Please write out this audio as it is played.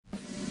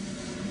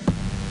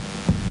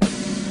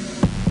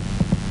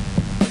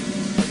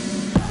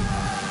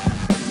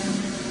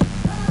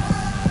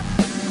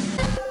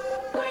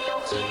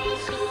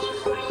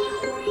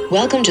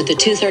Welcome to the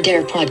Tooth or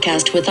Dare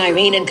podcast with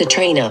Irene and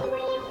Katrina.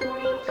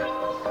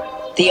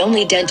 The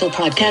only dental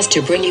podcast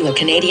to bring you a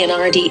Canadian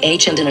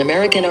RDH and an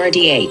American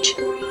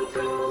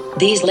RDH.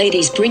 These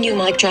ladies bring you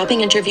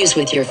mic-dropping interviews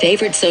with your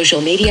favorite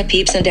social media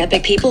peeps and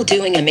epic people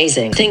doing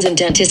amazing things in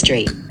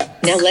dentistry.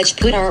 Now let's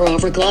put our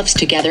rubber gloves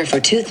together for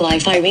Tooth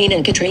Life. Irene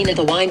and Katrina,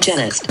 the wine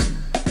genist.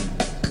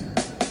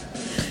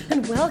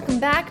 And welcome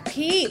back,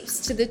 peeps,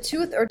 to the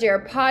Tooth or Dare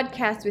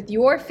podcast with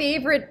your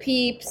favorite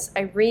peeps,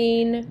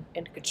 Irene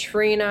and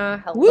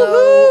Katrina.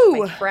 Hello, Woohoo!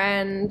 my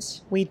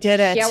friend. We did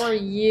it. How are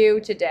you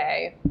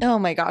today? Oh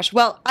my gosh.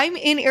 Well, I'm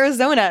in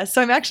Arizona,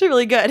 so I'm actually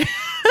really good.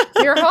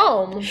 You're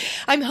home.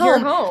 I'm home. You're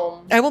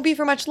home. I won't be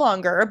for much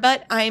longer,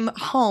 but I'm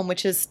home,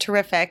 which is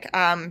terrific.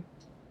 I'm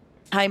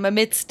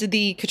amidst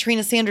the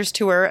Katrina Sanders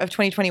tour of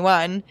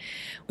 2021,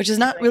 which is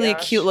not really a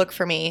cute look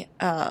for me.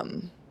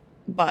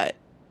 But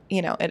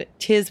you know, it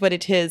is what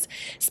it is.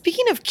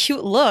 Speaking of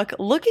cute look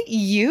at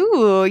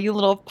you, you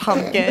little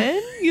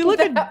pumpkin. You look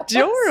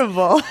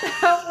adorable.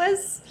 That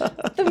was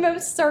the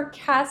most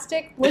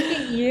sarcastic look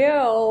at you.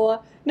 No,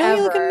 ever.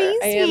 you look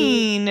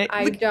amazing.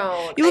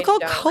 You look all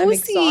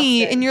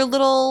cozy in your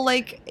little,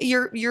 like,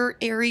 your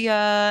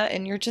area,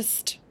 and you're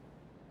just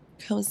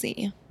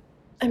cozy.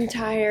 I'm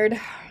tired.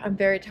 I'm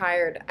very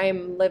tired.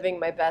 I'm living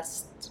my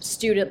best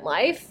student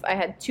life. I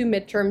had 2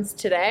 midterms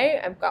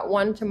today. I've got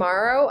 1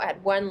 tomorrow. I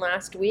had 1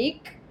 last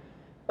week.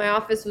 My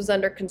office was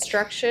under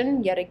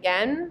construction yet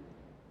again.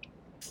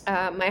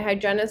 My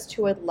hygienist,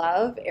 who I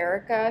love,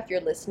 Erica, if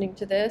you're listening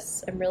to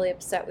this, I'm really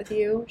upset with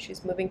you.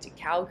 She's moving to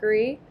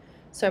Calgary,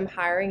 so I'm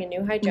hiring a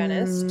new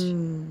hygienist,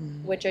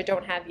 which I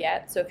don't have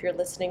yet. So if you're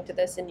listening to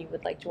this and you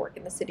would like to work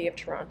in the city of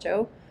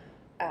Toronto,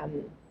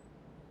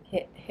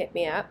 hit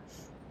me up.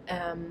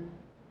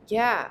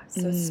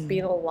 So it's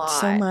been a lot.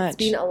 So much. It's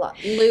been a lot.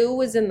 Lou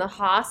was in the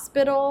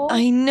hospital.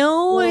 I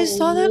know. I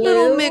saw that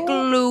little Lou.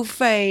 McLou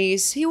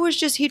face.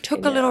 He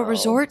took a little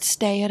resort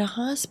stay at a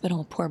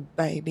hospital. Poor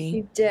baby.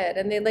 He did.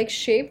 And they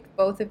shaved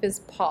both of his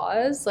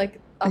paws, up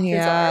his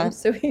Yeah. arms.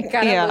 So he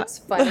kind of looks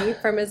funny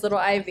from his little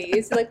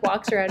IVs. He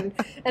walks around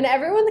and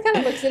everyone kind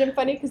of looks at him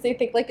funny because they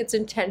think it's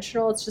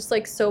intentional. It's just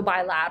so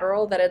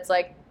bilateral that it's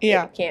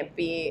it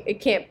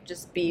can't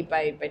just be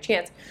by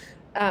chance.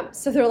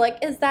 So they're like,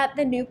 "Is that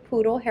the new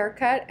poodle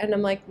haircut?" And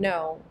I'm like,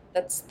 "No,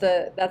 that's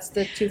the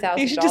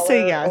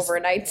 $2,000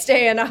 overnight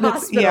stay in a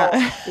hospital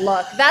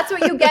look. That's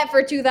what you get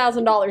for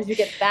 $2,000. You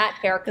get that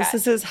haircut." This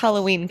is his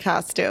Halloween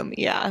costume.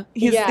 Yeah,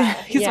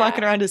 he's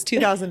walking around his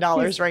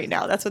 $2,000 right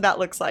now. That's what that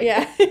looks like.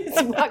 Yeah, he's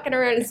walking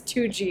around his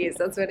 2 G's.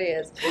 That's what he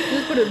is. He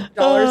just put a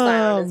dollar sign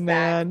on his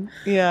back.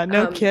 Yeah,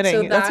 no kidding.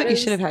 So that's what you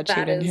should have had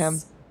shoot in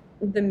him.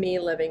 The me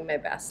living my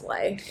best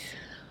life.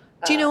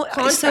 Do you know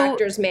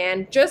contractors,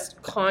 man?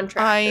 Just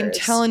contractors. I'm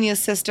telling you,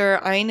 sister.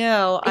 I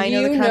know the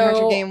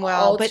contractor game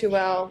well, too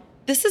well.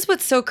 This is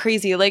what's so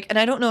crazy. And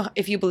I don't know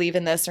if you believe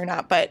in this or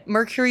not, but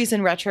Mercury's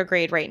in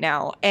retrograde right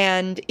now,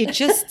 and it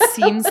just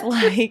seems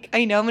like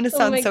I know I'm going to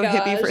sound so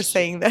hippie for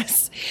saying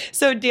this.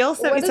 So Dale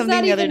sent me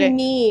something the other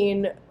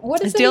day.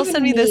 What does Dale that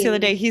sent even me this mean? the other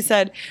day. He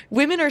said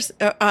women are.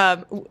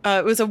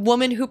 It was a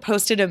woman who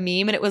posted a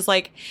meme, and it was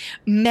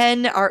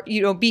men are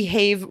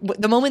behave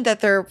the moment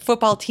that their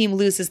football team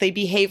loses, they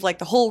behave like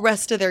the whole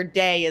rest of their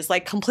day is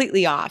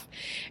completely off.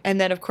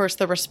 And then of course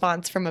the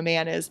response from a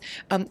man is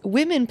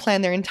women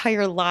plan their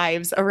entire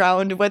lives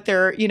around what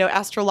their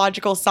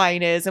astrological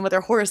sign is and what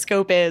their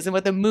horoscope is and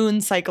what the moon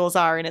cycles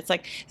are. And it's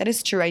that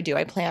is true. I do.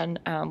 I plan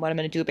what I'm going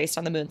to do based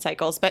on the moon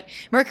cycles. But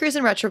Mercury's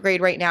in retrograde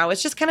right now.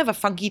 It's just kind of a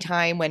funky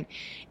time when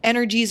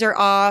energies are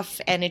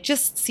off, and it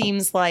just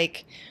seems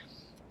like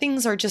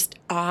things are just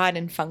odd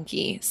and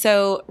funky.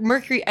 So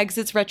Mercury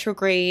exits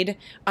retrograde.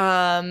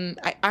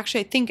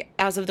 I think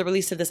as of the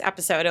release of this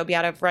episode, it'll be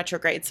out of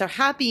retrograde. So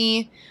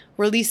happy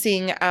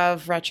releasing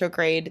of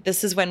retrograde.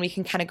 This is when we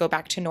can kind of go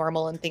back to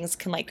normal and things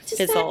can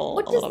fizzle.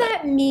 What does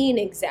that mean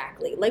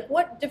exactly?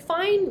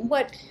 Define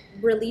what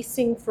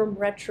releasing from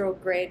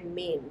retrograde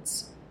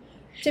means.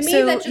 To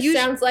me, that just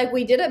sounds like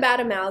we did a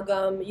bad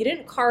amalgam. You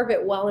didn't carve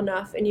it well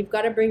enough, and you've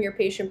got to bring your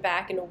patient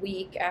back in a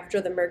week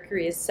after the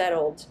mercury is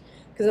settled.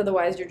 Because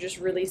otherwise you're just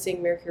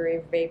releasing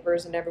mercury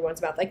vapors in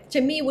everyone's mouth. To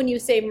me, when you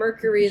say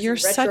mercury is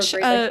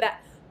retrograde,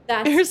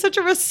 you're such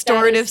a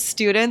restorative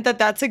student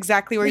that's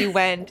exactly where you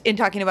went in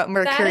talking about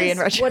mercury and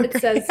retrograde.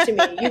 That's what it says to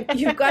me.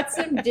 You've got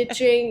some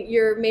ditching.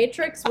 Your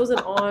matrix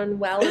wasn't on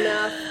well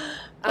enough.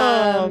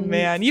 Oh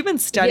man, you've been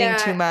studying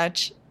too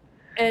much.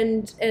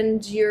 And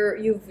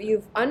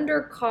you've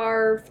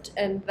undercarved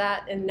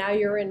and now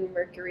you're in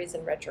Mercury's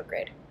in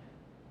retrograde.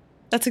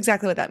 That's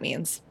exactly what that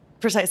means.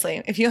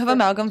 Precisely. If you have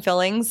amalgam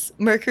fillings,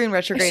 Mercury in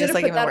retrograde is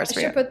even worse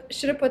for you.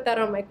 Should have put that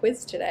on my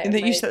quiz today.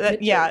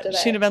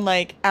 Should have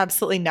been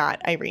absolutely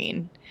not,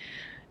 Irene.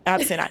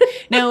 Absolutely not.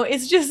 No,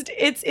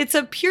 it's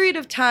a period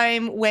of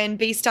time when,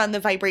 based on the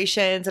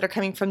vibrations that are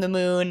coming from the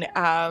moon,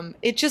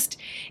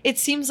 it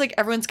seems like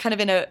everyone's kind of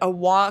in a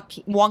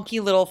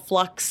wonky little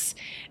flux.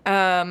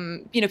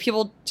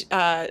 People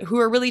who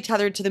are really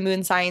tethered to the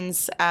moon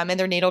signs and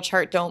their natal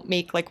chart don't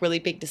make really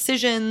big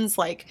decisions.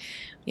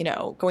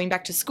 going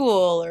back to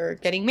school or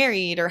getting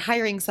married or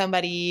hiring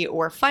somebody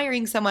or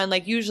firing someone.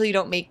 Like usually you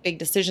don't make big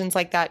decisions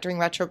like that during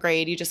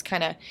retrograde. You just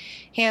kind of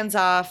hands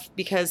off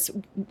because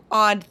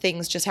odd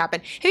things just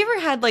happen. Have you ever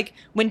had like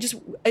when just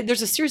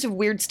there's a series of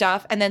weird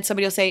stuff and then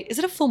somebody will say, is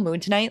it a full moon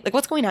tonight? Like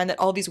what's going on that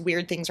all these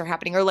weird things are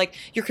happening? Or like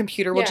your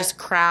computer will just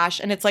crash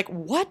and it's like,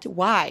 what?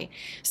 Why?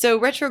 So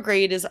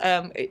retrograde is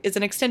an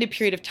extended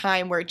period of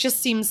time where it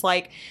just seems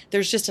like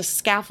there's just a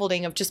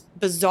scaffolding of just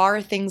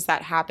bizarre things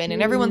that happen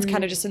and everyone's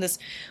kind of just in this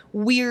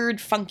weird,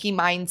 funky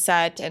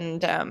mindset,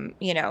 and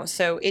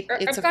so it's.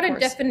 I've got a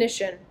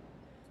definition.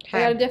 I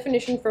got a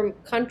definition from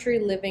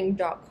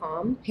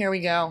countryliving.com. Here we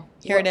go.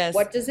 Here it is.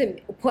 What does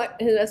it?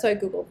 That's what I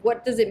googled.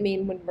 What does it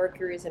mean when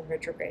Mercury is in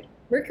retrograde?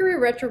 Mercury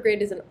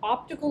retrograde is an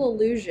optical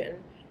illusion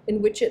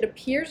in which it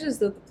appears as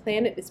though the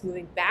planet is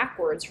moving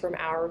backwards from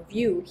our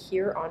view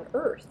here on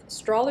Earth.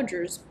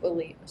 Astrologists,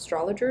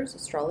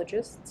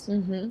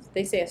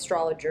 they say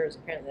astrologers,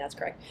 apparently that's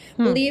correct,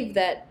 believe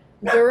that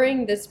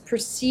during this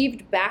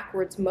perceived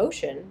backwards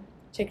motion,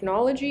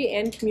 technology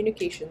and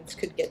communications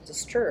could get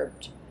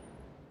disturbed,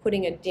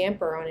 putting a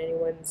damper on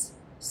anyone's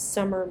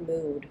summer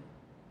mood.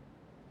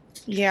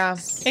 Yeah,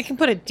 it can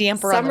put a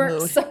damper on the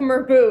mood.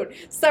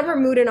 Summer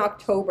mood in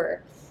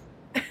October.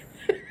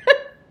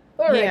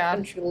 All right,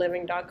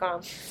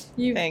 countryliving.com.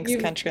 Thanks,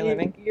 Country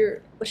Living.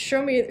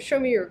 Show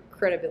me your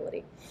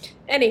credibility.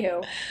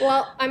 Anywho,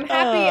 well, I'm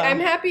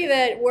happy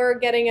that we're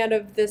getting out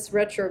of this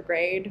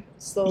retrograde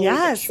slowly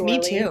but surely.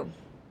 Yes, me too.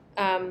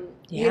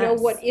 You know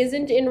what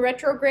isn't in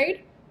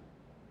retrograde?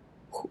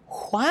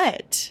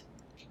 What?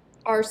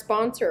 Our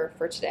sponsor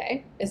for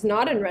today is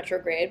not in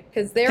retrograde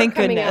because they're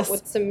coming out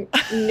with some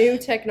new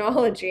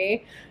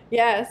technology.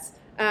 Yes.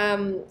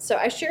 So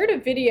I shared a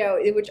video,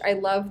 which I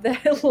love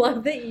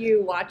that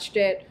you watched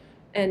it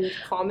and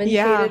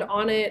commented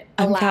on it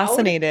aloud. I'm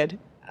fascinated.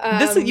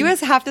 You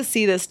guys have to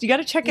see this. You got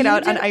to check it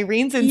out on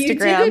Irene's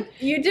Instagram.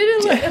 You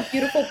did a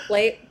beautiful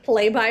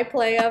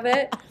play-by-play of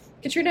it.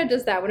 Katrina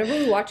does that. Whenever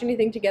we watch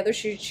anything together,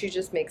 she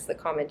just makes the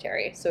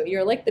commentary. So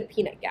you're like the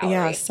peanut gallery.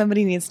 Yeah,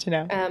 somebody needs to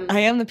know. I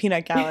am the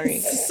peanut gallery.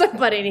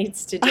 Somebody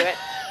needs to do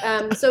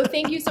it. So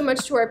thank you so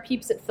much to our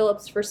peeps at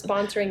Philips for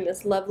sponsoring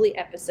this lovely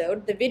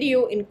episode. The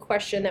video in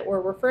question that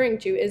we're referring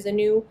to is a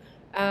new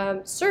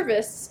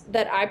service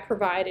that I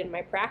provide in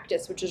my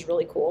practice, which is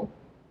really cool.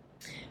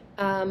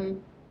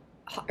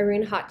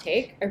 Irene, hot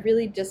take. I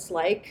really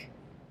dislike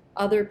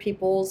other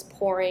people's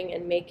pouring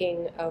and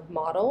making of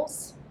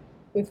models.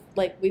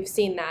 We've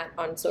seen that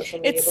on social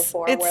media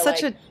before. It's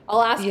where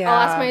I'll ask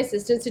my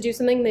assistants to do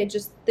something,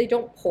 they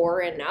don't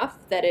pour enough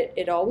that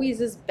it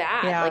always is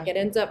bad. Yeah. Like it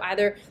ends up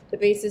either the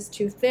base is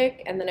too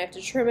thick and then I have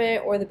to trim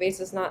it, or the base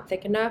is not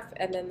thick enough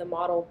and then the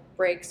model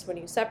breaks when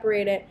you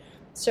separate it.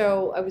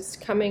 So I was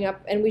coming up,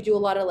 and we do a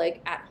lot of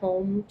at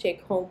home,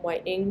 take home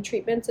whitening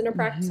treatments in our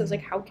practice. I was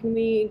like, how can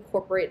we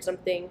incorporate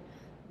something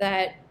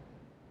that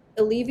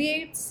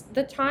alleviates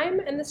the time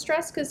and the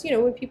stress? Because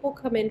when people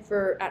come in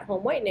for at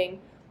home whitening,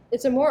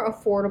 it's a more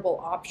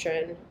affordable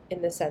option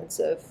in the sense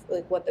of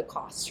what the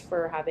cost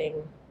for having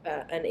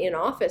an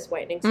in-office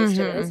whitening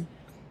system is.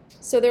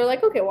 So they're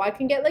like, okay, well, I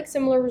can get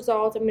similar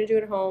results. I'm going to do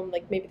it at home.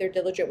 Maybe they're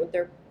diligent with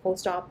their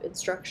post-op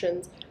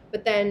instructions.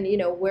 But then,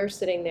 we're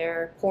sitting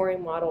there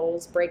pouring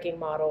models, breaking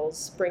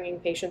models, bringing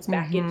patients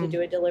back in to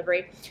do a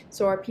delivery.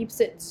 So our peeps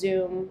at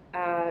Zoom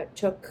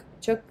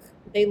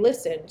they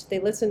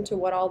listened to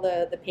what all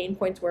the pain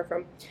points were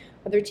from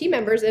other team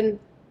members, and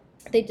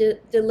they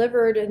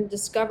delivered and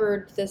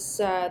discovered this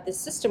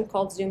system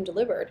called Zoom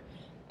Delivered.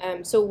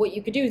 So what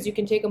you could do is you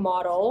can take a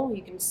model,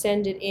 you can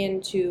send it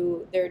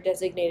into their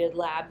designated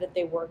lab that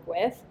they work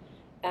with,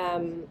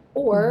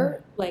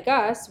 or like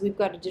us, we've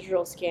got a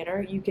digital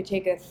scanner. You could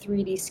take a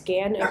 3D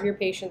scan of your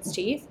patient's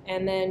teeth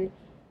and then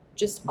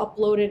just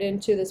upload it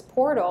into this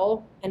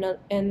portal,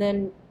 and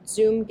then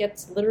Zoom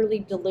gets literally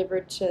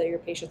delivered to your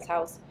patient's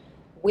house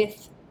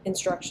with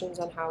instructions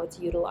on how it's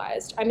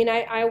utilized. I mean,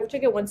 I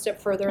took it one step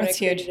further. That's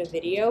and I created huge. A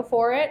video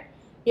for it.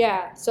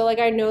 Yeah, so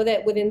I know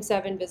that within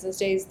 7 business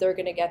days they're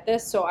going to get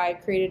this, so I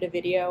created a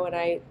video and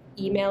I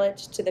email it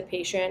to the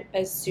patient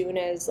as soon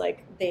as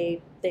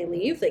they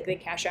leave, they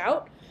cash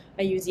out.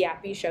 I use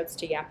Yappy, shouts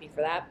to Yappy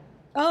for that.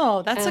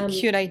 Oh, that's a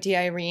cute idea,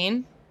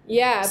 Irene.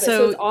 Yeah,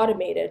 so it's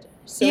automated.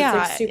 So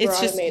it's super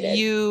automated. Just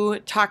you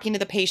talking to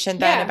the patient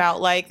then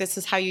about this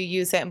is how you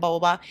use it and blah, blah,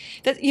 blah.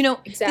 That,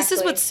 exactly. This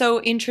is what's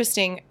so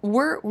interesting.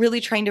 We're really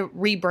trying to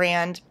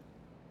rebrand.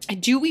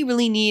 Do we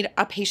really need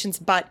a patient's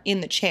butt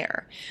in the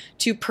chair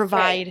to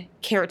provide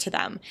care to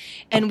them?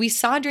 And we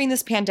saw during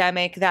this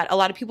pandemic that a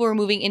lot of people were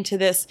moving into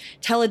this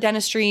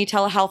teledentistry,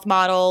 telehealth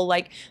model.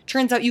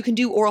 Turns out you can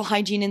do oral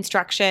hygiene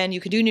instruction,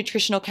 you can do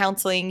nutritional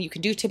counseling, you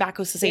can do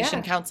tobacco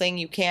cessation counseling,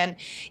 you can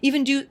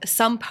even do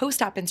some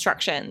post-op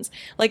instructions.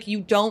 You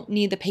don't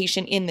need the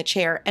patient in the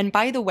chair. And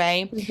by the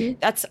way,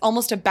 that's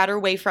almost a better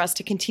way for us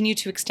to continue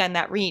to extend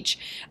that reach.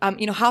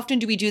 How often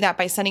do we do that?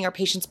 By sending our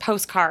patients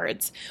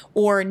postcards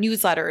or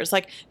newsletters.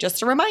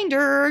 Just a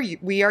reminder,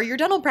 we are your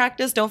dental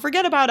practice. Don't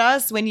forget about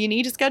us when you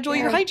need to schedule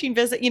your hygiene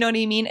visit. You know what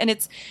I mean? And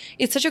it's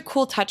such a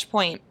cool touch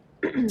point.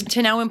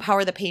 to now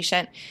empower the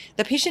patient.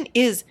 The patient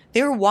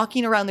they're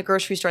walking around the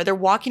grocery store, they're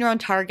walking around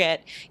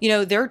Target,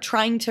 they're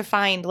trying to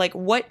find like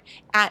what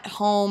at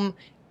home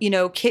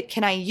kit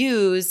can I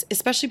use,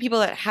 especially people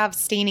that have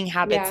staining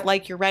habits,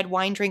 like your red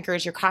wine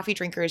drinkers, your coffee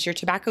drinkers, your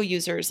tobacco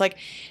users. Like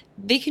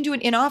they can do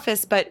it in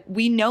office, but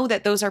we know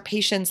that those are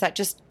patients that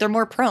they're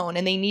more prone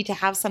and they need to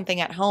have something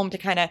at home to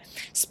kind of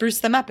spruce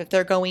them up if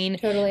they're going,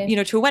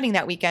 to a wedding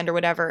that weekend or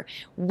whatever.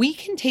 We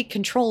can take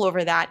control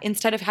over that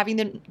instead of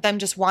having them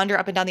just wander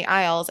up and down the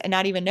aisles and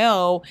not even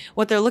know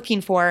what they're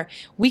looking for.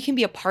 We can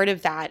be a part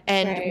of that,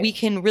 and we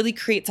can really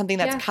create something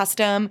that's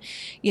custom,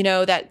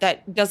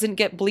 that doesn't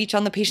get bleach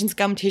on the patient's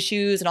gum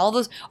tissues and all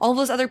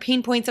those other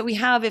pain points that we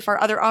have if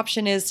our other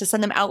option is to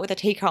send them out with a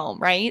take home,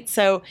 right?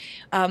 So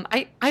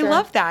I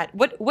love that.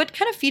 What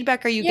kind of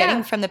feedback are you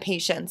getting from the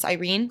patients,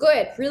 Irene?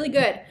 Good, really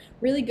good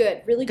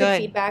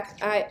feedback.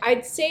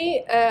 I'd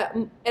say,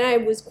 and I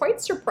was quite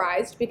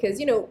surprised because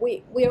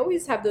we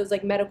always have those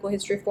like medical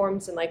history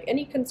forms and like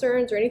any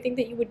concerns or anything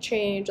that you would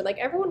change, and like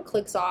everyone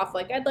clicks off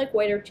like I'd like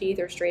whiter teeth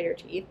or straighter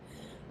teeth.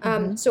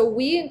 So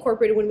we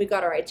incorporated, when we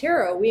got our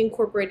iTero, we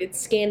incorporated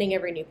scanning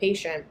every new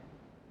patient.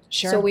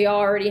 Sure. So we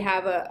already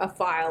have a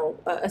file,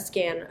 a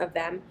scan of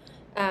them,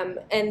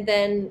 and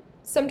then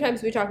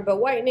sometimes we talk about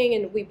whitening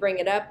and we bring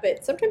it up,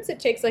 but sometimes it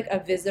takes like a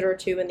visit or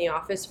two in the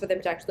office for them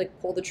to actually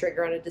pull the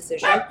trigger on a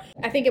decision.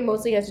 I think it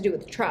mostly has to do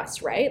with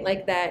trust, right?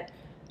 Like that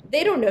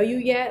they don't know you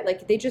yet.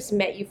 Like they just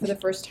met you for the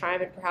first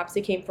time, and perhaps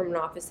they came from an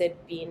office they'd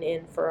been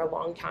in for a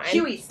long time.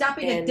 Huey, stop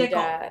being a dickle.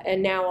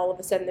 And now all of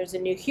a sudden there's a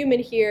new human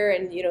here,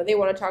 and they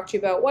want to talk to you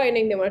about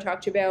whitening, they want to talk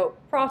to you about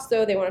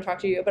prosto, they want to talk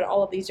to you about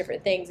all of these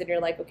different things, and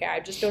you're like, okay, I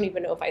just don't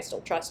even know if I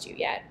still trust you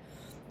yet.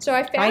 So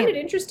I found it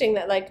interesting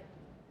that like,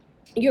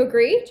 you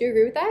agree? Do you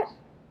agree with that?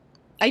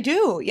 I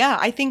do. Yeah.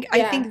 I think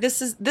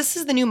this is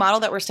the new model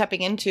that we're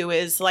stepping into,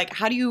 is like,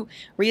 how do you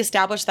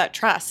reestablish that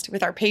trust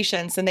with our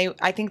patients? And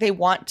I think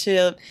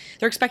they're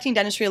expecting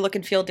dentistry to look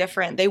and feel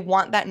different. They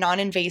want that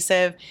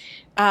non-invasive.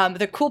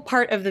 The cool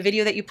part of the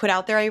video that you put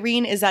out there,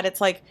 Irene, is that it's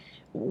like,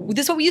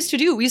 this is what we used to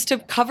do. We used to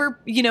cover,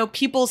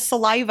 people's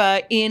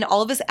saliva in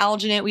all of this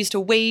alginate. We used to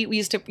wait. We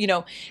used to, kind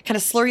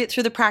of slurry it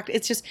through the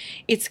practice.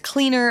 It's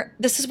cleaner.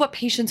 This is what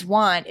patients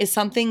want, is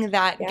something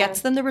that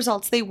gets them the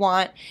results they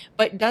want,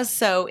 but does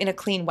so in a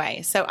clean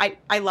way. So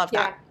I love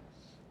that.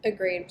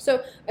 Agreed.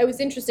 So it was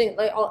interesting.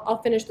 Like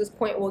I'll finish this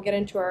point. We'll get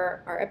into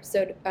our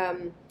episode.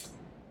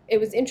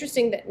 It was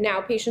interesting that now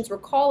patients were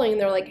calling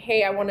and they're like,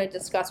 hey, I want to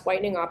discuss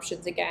whitening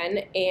options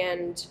again.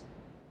 And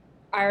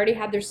I already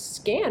had their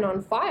scan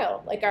on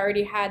file. Like I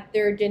already had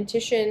their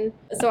dentition.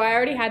 So I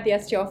already had the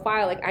STL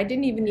file. Like I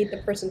didn't even need the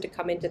person to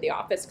come into the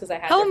office because I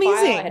had their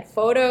file. I had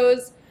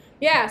photos.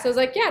 Yeah. So I was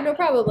like, yeah, no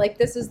problem. Like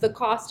this is the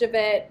cost of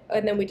it.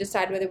 And then we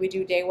decide whether we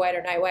do day white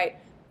or night white.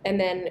 And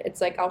then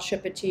it's like, I'll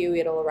ship it to you.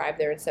 It'll arrive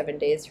there in 7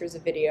 days. Here's a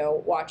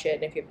video. Watch it.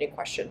 And if you have any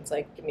questions,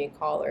 like give me a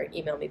call or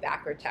email me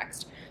back or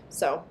text.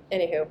 So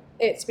anywho,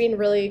 it's been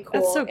really cool.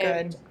 That's so good.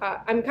 And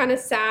I'm kind of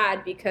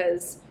sad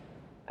because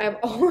I have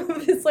all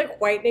of this like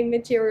whitening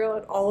material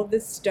and all of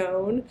this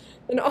stone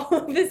and all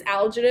of this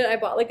alginate. I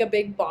bought like a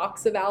big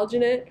box of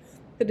alginate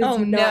that is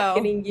not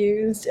getting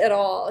used at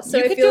all. So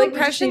you I could feel do like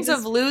impressions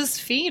of Lou's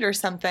feet or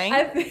something.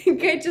 I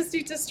think I just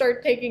need to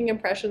start taking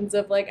impressions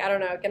of like, I don't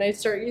know, can I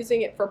start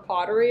using it for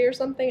pottery or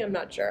something? I'm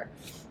not sure.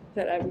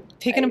 But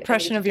take an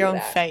impression of your own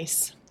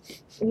face.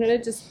 I'm gonna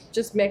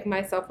just make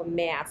myself a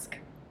mask.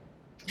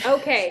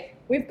 Okay,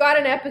 we've got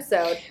an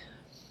episode.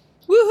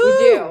 Woohoo! We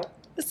do.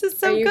 This is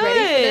so Are you good.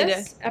 ready for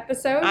this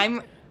episode?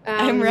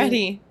 I'm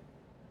ready.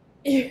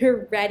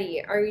 You're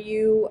ready. Are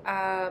you?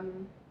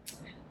 I'm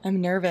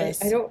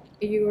nervous. Are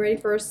you ready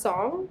for a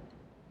song?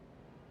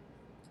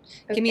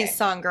 Okay. Give me a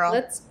song, girl.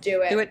 Let's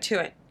do it. Do it to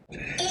it. 1,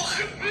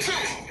 2,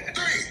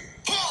 3,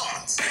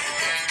 pause.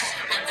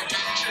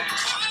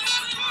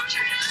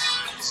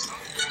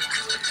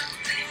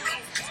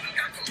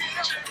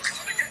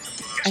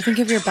 I think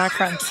if your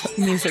background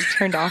music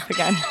turned off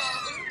again.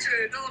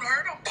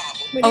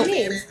 What do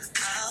you mean?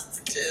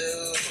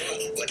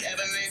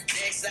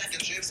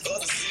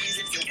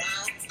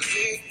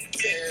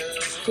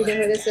 Do you know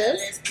who this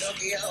is?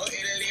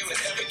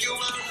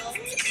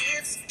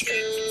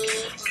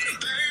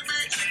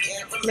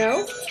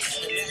 No?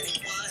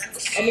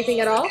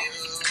 Anything at all?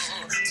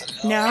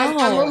 No.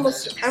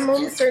 I'm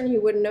almost certain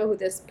you wouldn't know who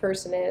this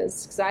person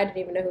is, because I didn't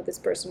even know who this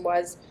person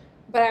was.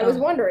 But I was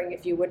wondering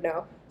if you would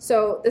know.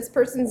 So this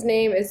person's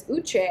name is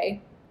Uche.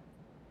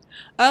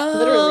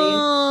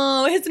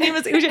 Oh, his name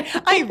is Uche.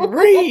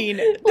 Irene.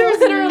 There's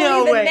literally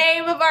no the way.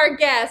 name of our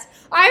guest.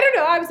 I don't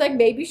know. I was like,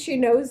 maybe she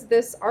knows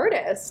this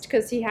artist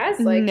because he has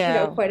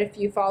quite a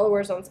few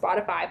followers on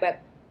Spotify. But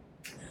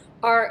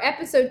our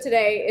episode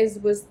today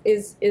was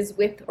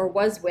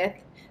with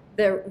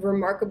the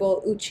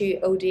remarkable Uche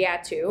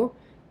Odiatu,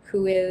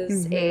 who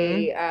is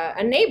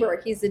a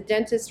neighbor. He's a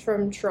dentist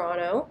from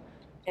Toronto,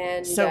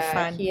 and so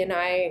fun. He and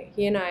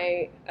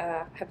I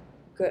have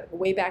good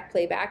way back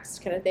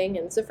playbacks kind of thing,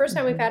 and it's the first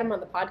time we've had him on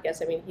the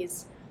podcast. I mean,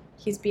 he's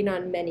been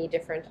on many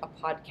different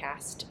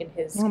podcasts in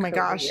his oh my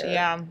career. Gosh,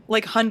 yeah,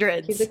 like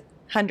hundreds.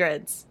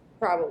 Hundreds.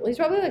 Probably. He's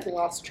probably like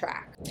lost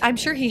track. I'm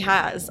sure he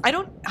has. I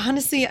don't,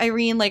 honestly,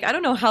 Irene, like, I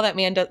don't know how that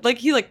man does, like,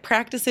 he like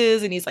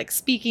practices and he's like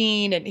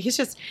speaking and he's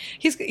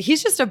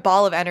just a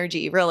ball of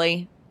energy,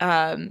 really.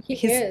 He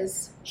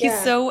is.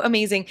 He's so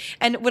amazing.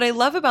 And what I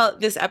love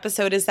about this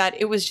episode is that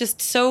it was just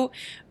so,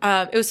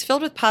 it was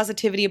filled with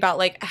positivity about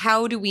like,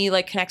 how do we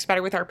like connect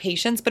better with our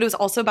patients, but it was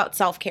also about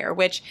self-care,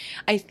 which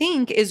I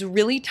think is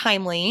really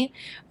timely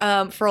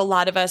for a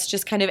lot of us,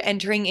 just kind of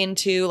entering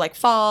into like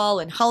fall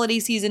and holiday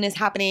season is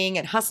happening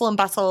and hustle and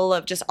bustle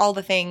of just all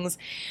the things.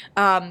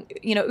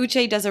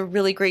 Uche does a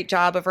really great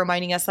job of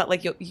reminding us that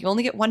like you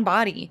only get one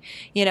body,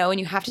 and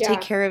you have to take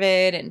care of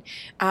it. And,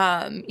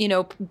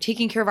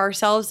 taking care of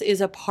ourselves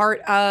is a part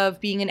of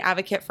being an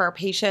advocate for our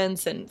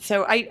patients. And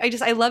so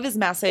I love his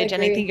message,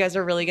 and I think you guys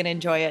are really going to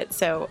enjoy it.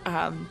 So,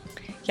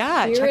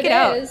 check it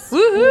out.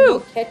 Woohoo! We'll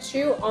catch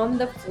you on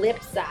the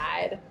flip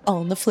side.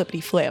 On the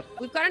flippity flip.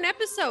 We've got an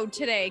episode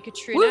today,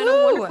 Katrina, Woohoo! and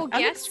a wonderful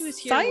I'm guest who's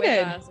here with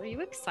excited. us. Are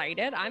you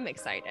excited? I'm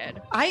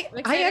excited. I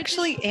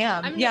actually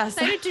am. I'm Yes.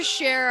 excited to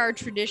share our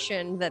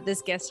tradition that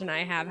this guest and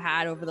I have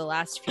had over the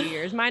last few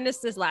years, minus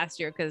this last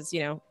year because,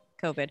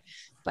 COVID.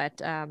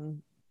 But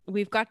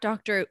we've got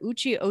Dr.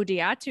 Uche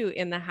Odiatu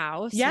in the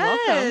house. Yes.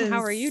 Welcome. How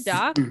are you,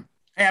 Doc?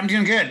 Hey, I'm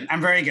doing good.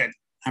 I'm very good.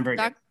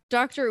 Good.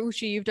 Dr.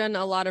 Uche, you've done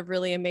a lot of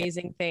really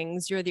amazing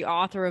things. You're the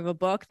author of a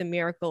book, The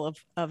Miracle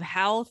of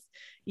Health.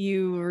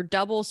 You were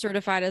double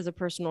certified as a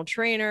personal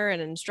trainer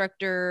and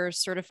instructor,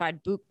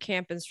 certified boot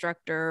camp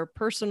instructor,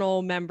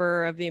 personal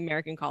member of the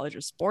American College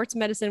of Sports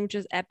Medicine, which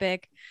is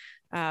epic.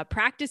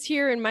 Practice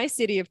here in my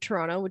city of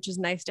Toronto, which is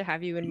nice to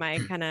have you in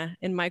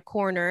my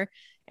corner.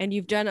 And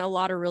you've done a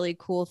lot of really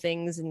cool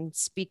things and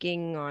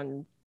speaking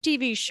on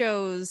TV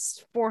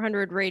shows,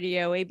 400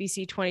 Radio,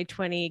 ABC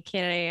 2020,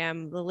 Canada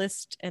AM, the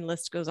list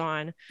goes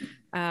on.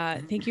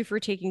 Thank you for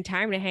taking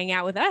time to hang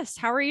out with us.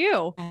 How are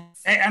you?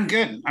 Hey, I'm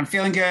good. I'm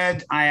feeling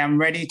good. I am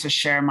ready to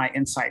share my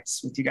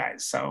insights with you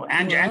guys. So,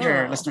 and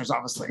your listeners,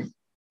 obviously.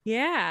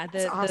 Yeah,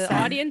 the awesome.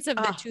 audience of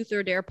the Two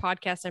Third Air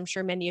podcast, I'm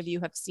sure many of you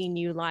have seen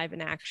you live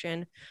in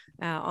action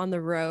on the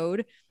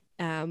road.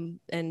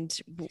 And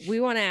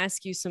we want to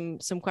ask you some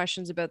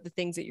questions about the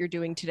things that you're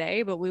doing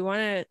today, but we want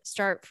to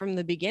start from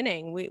the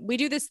beginning. We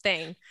do this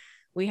thing.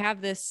 We have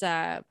this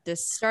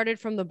started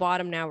from the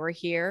bottom. Now we're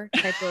here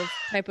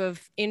type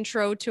of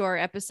intro to our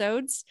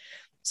episodes.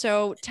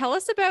 So tell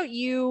us about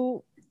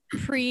you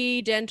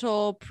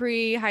pre-dental,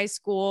 pre-high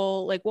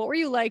school. Like, what were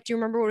you like? Do you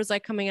remember what it was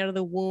like coming out of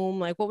the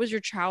womb? Like, what was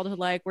your childhood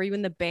like? Were you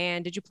in the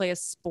band? Did you play a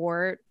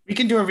sport? We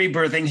can do a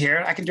rebirthing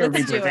here. I can do a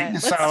rebirthing.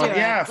 So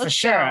yeah, for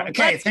sure.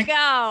 Okay. Let's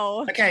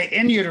go. Okay.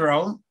 In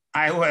utero,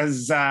 I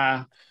was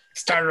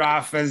started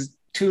off as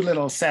two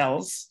little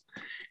cells,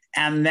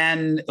 and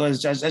then it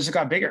just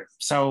got bigger.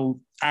 So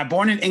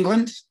born in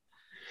England.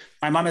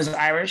 My mom is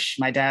Irish.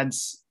 My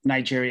dad's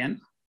Nigerian.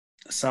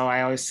 So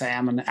I always say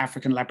I'm an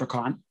African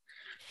leprechaun.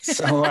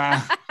 So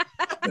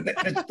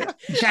the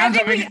challenge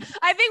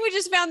I think we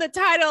just found the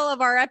title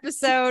of our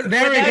episode.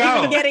 There we go.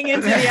 Even getting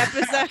into the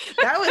episode.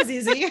 That was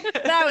easy.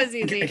 That was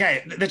easy.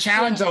 Okay. The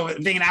challenge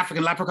of being an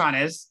African leprechaun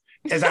is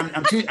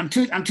I'm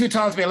too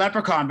tall to be a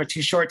leprechaun, but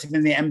too short to be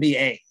in the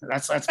NBA.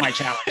 That's my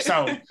challenge.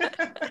 So,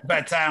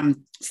 but so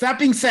that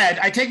being said,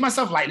 I take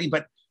myself lightly,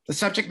 but the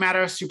subject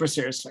matter super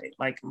seriously.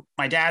 Like,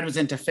 my dad was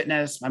into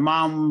fitness, my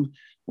mom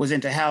was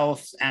into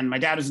health, and my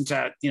dad was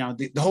into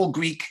the whole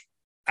Greek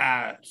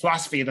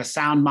philosophy of a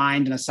sound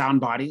mind and a sound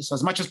body. So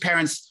as much as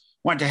parents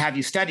want to have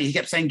you study, he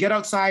kept saying, get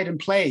outside and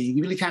play.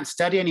 You really can't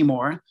study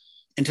anymore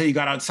until you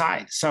got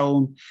outside.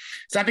 So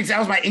that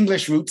was my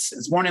English roots. I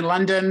was born in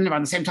London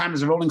around the same time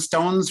as the Rolling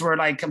Stones were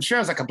like, I'm sure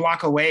I was like a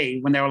block away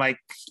when they were like,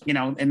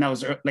 in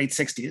those late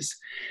 60s.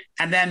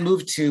 And then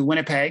moved to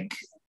Winnipeg,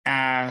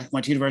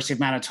 went to University of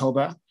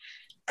Manitoba.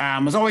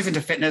 Was always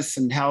into fitness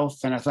and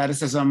health and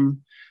athleticism.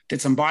 Did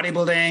some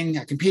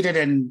bodybuilding. I competed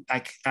in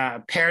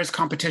pairs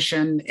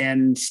competition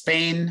in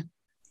Spain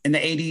in the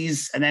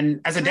 80s. And then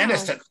as a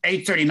dentist at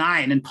age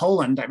 39 in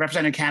Poland, I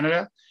represented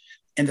Canada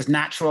in this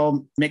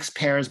natural mixed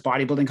pairs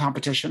bodybuilding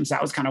competitions.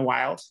 That was kind of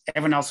wild.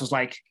 Everyone else was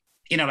like,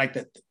 like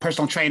the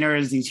personal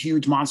trainers, these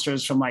huge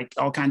monsters from like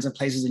all kinds of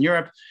places in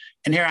Europe.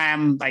 And here I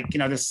am, like,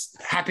 this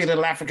happy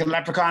little African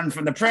leprechaun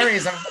from the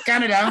prairies of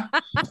Canada,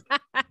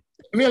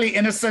 really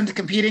innocent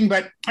competing.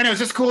 But it was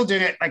just cool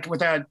doing it like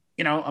with a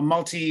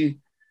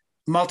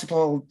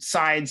multiple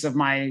sides of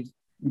my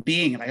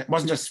being. Like, it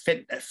wasn't just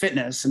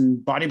fitness and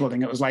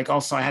bodybuilding. It was like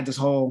also I had this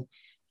whole,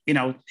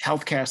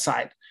 healthcare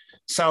side.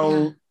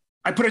 So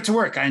I put it to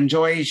work. I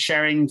enjoy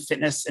sharing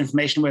fitness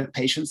information with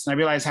patients, and I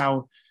realize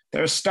how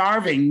they're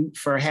starving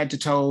for head to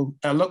toe.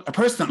 A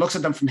person that looks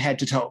at them from head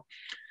to toe,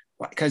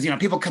 because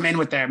people come in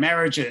with their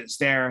marriages,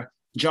 their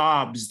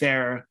jobs,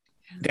 their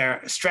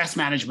stress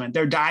management,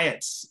 their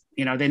diets.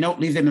 They don't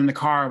leave them in the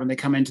car when they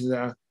come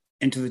into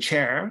the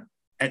chair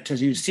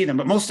to see them.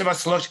 But most of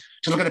us look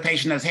at the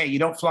patient as, hey, you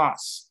don't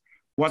floss.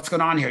 What's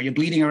going on here? You're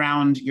bleeding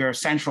around your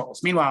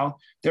centrals. Meanwhile,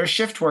 they're a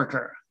shift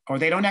worker, or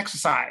they don't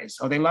exercise,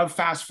 or they love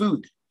fast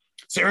food.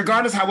 So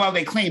regardless how well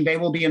they clean, they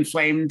will be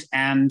inflamed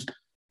and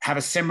have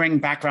a simmering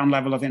background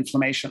level of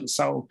inflammation.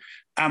 So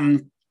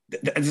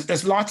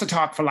there's lots of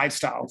talk for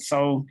lifestyle.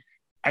 So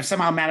I've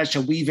somehow managed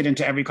to weave it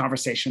into every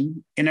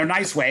conversation in a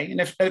nice way. And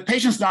if the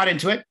patient's not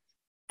into it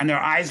and their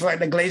eyes like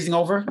they're glazing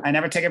over, I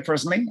never take it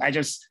personally. I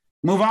just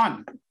move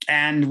on,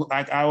 and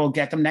I will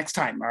get them next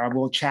time, or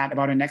we'll chat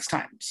about it next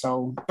time.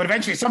 So, but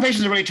eventually some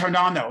patients are really turned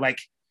on though. Like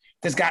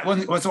this guy,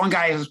 one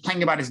guy who was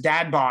playing about his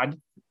dad bod,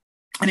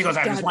 and he goes,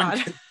 I have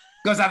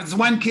this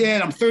one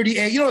kid, I'm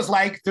 38. You know what it's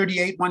like,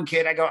 38, one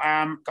kid. I go,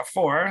 got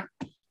 4.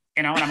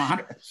 You know, and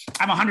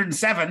I'm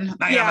 107.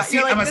 Yeah,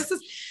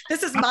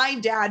 this is my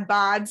dad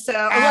bod. So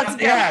let's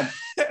go. Yeah.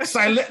 So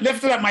I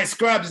lifted up my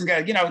scrubs and go,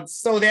 you know, it's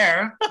still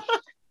there.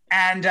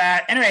 And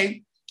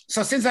anyway,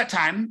 so since that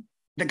time,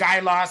 the guy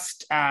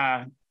lost,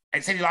 I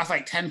said he lost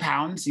like 10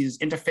 pounds. He's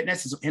into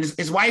fitness.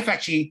 His wife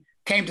actually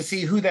came to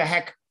see who the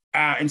heck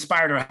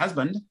inspired her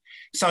husband.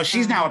 So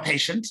she's now a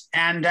patient.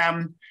 And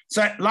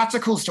so lots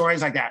of cool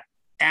stories like that.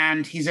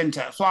 And he's into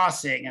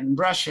flossing and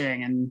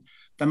brushing and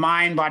the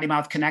mind, body,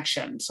 mouth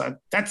connection. So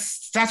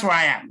that's where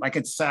I am. Like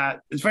it's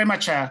very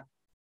much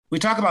we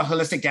talk about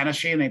holistic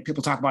dentistry and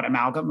people talk about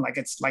amalgam. Like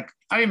it's like,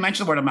 I didn't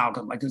mention the word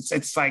amalgam. Like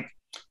it's like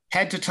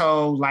head to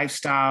toe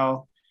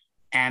lifestyle,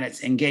 and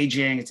it's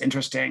engaging, it's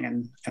interesting,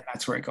 and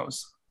that's where it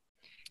goes.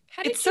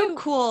 It's so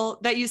cool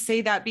that you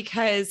say that,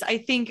 because I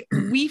think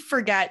we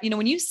forget, you know,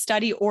 when you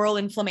study oral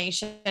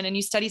inflammation and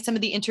you study some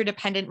of the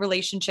interdependent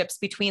relationships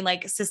between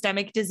like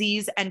systemic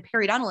disease and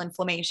periodontal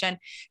inflammation,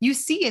 you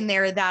see in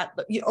there that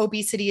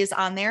obesity is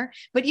on there,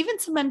 but even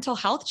some mental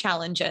health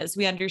challenges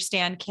we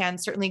understand can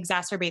certainly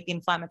exacerbate the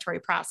inflammatory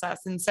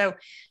process. And so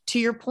to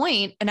your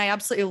point, and I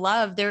absolutely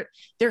love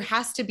there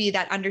has to be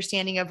that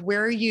understanding of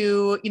where are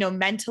you, you know,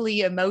 mentally,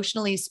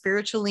 emotionally,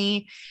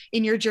 spiritually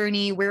in your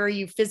journey, where are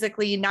you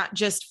physically, not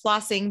just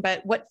flossing,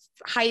 but what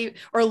high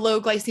or low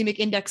glycemic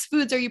index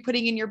foods are you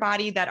putting in your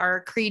body that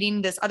are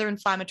creating this other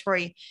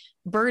inflammatory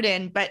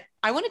burden. But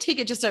I want to take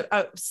it just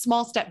a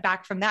small step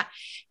back from that,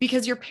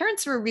 because your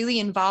parents were really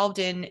involved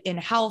in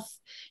health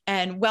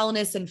and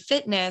wellness and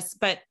fitness,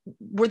 but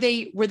were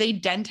they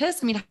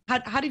dentists? I mean,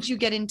 how did you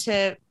get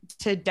into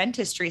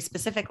dentistry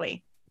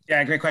specifically?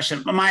 Yeah, great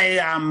question. My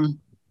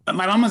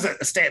mom was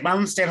a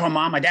stay-at-home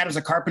mom. My dad was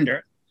a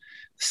carpenter.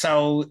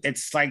 So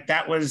it's like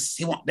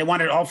they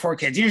wanted all 4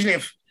 kids.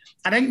 Usually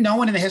I think no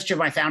one in the history of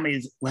my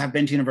family have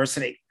been to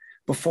university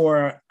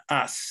before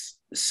us.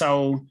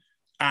 So,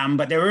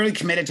 but they were really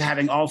committed to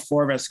having all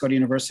 4 of us go to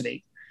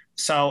university.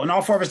 So, and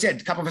all 4 of us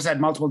did. A couple of us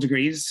had multiple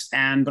degrees,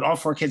 but all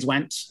 4 kids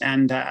went.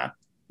 And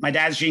my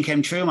dad's dream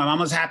came true. My mom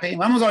was happy.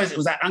 My mom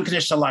was that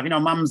unconditional love. You know,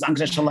 mom's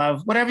unconditional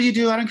love. Whatever you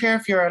do, I don't care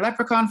if you're a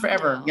leprechaun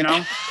forever, you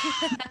know?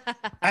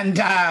 And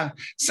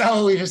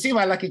so you see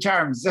my lucky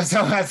charms.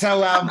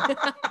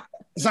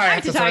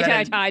 Sorry. Sorry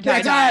about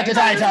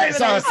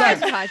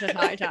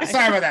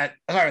that.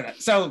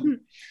 So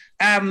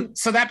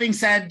that being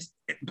said,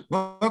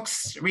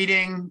 books,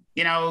 reading,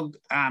 you know,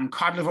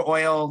 cod liver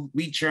oil,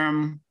 wheat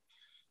germ,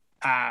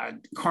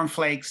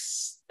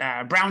 cornflakes,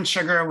 brown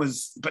sugar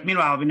but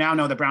meanwhile, we now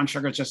know that brown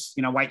sugar is just,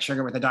 you know, white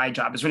sugar with a dye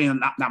job. It's really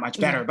not much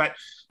better. Yeah. But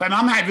my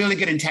mom had really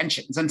good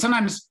intentions. And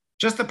sometimes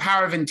just the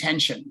power of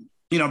intention,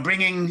 you know,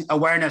 bringing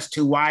awareness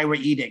to why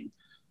we're eating.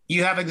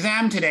 You have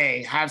exam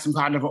today, have some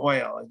cod liver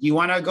oil. You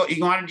want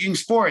to do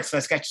sports,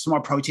 let's get some more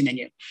protein in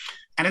you.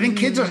 And I think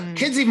kids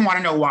even want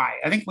to know why.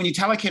 I think when you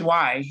tell a kid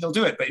why, he'll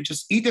do it. But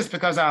just eat this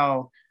because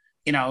I'll,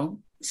 you know,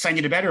 send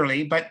you to bed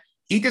early, but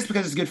eat this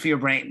because it's good for your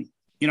brain.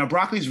 You know,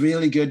 broccoli is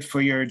really good for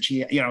your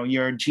GI or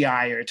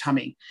your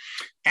tummy.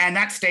 And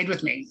that stayed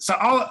with me. So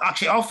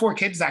all 4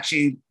 kids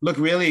actually look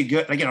really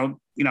good. Like, you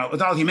know,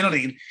 with all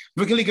humility,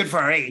 look really good for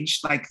our age.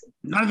 Like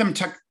none of them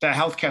took the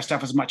healthcare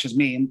stuff as much as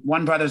me.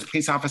 One brother's a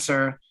police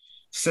officer,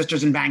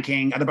 sisters in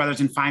banking, other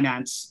brothers in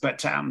finance.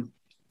 But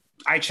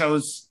I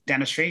chose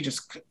dentistry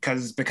just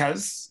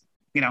because,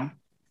 you know,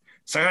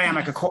 so here I am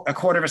like a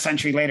quarter of a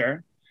century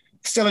later,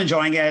 still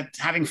enjoying it,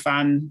 having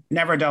fun,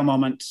 never a dull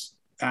moment.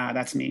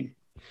 That's me.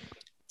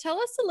 Tell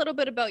us a little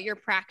bit about your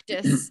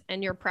practice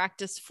and your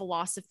practice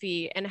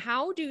philosophy, and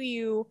how do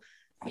you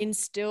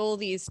instill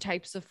these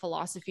types of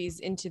philosophies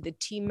into the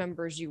team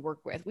members you work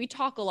with? We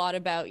talk a lot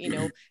about, you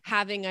know,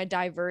 having a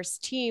diverse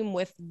team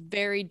with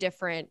very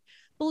different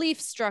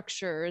belief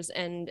structures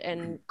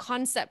and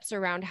concepts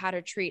around how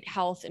to treat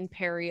health and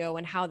perio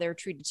and how they're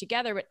treated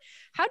together. But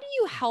how do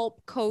you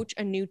help coach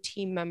a new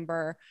team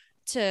member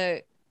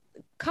to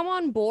come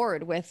on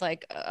board with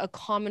like a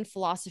common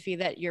philosophy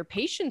that your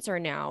patients are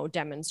now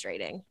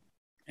demonstrating?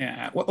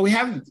 Yeah, well,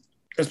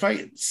 there's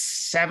probably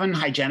 7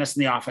 hygienists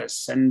in the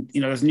office, and you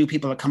know, there's new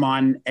people that come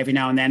on every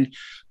now and then.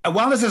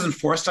 Wellness isn't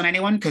forced on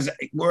anyone because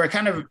we're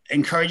kind of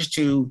encouraged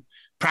to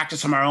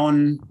practice from our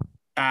own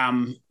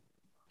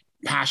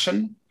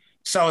passion.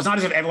 So it's not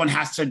as if everyone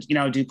has to, you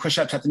know, do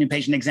push-ups at the new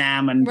patient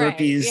exam and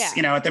burpees,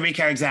 you know, at the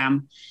recare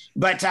exam.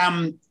 But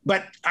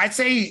I'd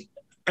say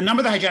a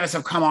number of the hygienists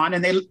have come on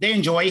and they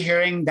enjoy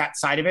hearing that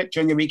side of it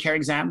during the recare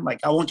exam. Like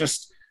I won't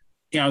just,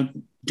 you know,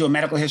 do a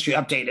medical history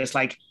update. It's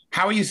like,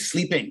 how are you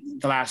sleeping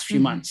the last few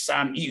months?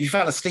 You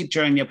fell asleep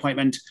during the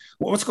appointment.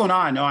 What's going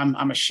on? Oh, I'm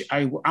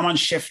on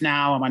shift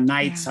now. I'm on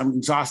nights. I'm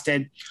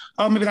exhausted.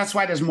 Oh, maybe that's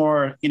why there's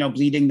more,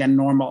 bleeding than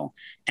normal.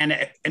 And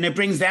it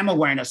brings them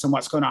awareness on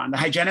what's going on. The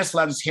hygienist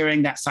loves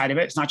hearing that side of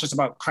it. It's not just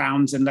about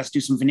crowns and let's do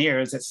some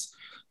veneers.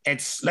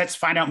 It's let's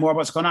find out more about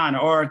what's going on.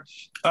 Or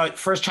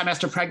first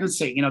trimester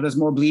pregnancy, there's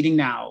more bleeding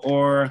now.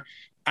 Or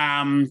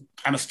I'm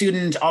a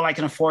student. All I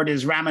can afford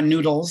is ramen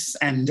noodles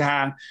and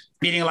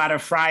eating a lot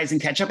of fries and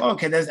ketchup. Oh,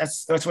 okay,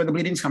 that's where the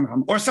bleeding's coming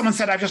from. Or someone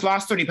said, I've just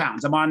lost 30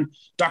 pounds. I'm on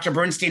Dr.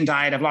 Bernstein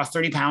diet. I've lost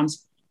 30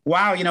 pounds.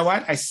 Wow, you know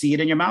what? I see it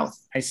in your mouth.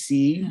 I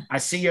see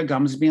your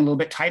gums being a little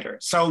bit tighter.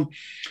 So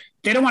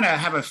they don't want to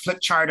have a flip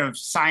chart of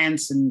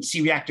science and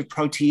C-reactive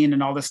protein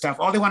and all this stuff.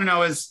 All they want to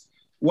know is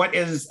what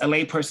is a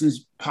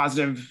layperson's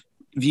positive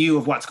view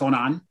of what's going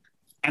on.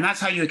 And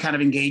that's how you kind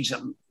of engage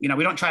them. We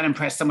don't try to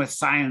impress them with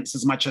science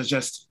as much as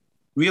just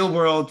real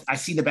world. I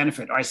see the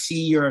benefit, or I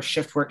see your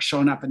shift work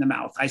showing up in the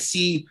mouth. I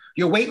see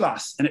your weight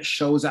loss and it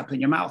shows up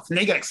in your mouth. And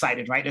they get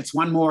excited, right? It's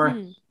one more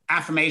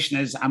affirmation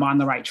is I'm on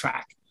the right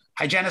track.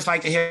 Hygienists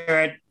like to hear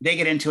it. They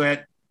get into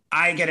it.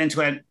 I get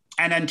into it.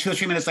 And then 2 or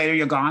 3 minutes later,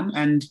 you're gone.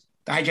 And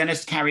the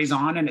hygienist carries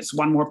on. And it's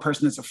one more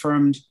person that's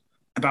affirmed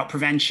about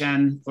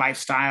prevention,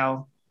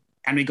 lifestyle,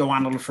 and we go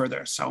on a little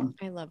further. So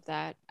I love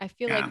that. I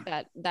feel like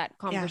that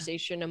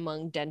conversation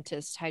among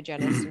dentist,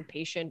 hygienist, and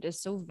patient is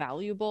so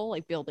valuable,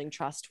 like building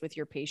trust with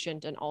your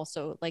patient. And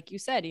also, like you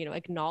said,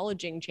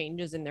 acknowledging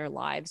changes in their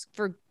lives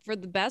for the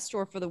best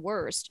or for the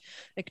worst.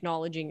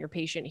 Acknowledging your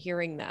patient,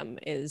 hearing them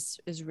is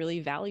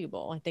really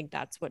valuable. I think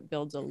that's what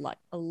builds a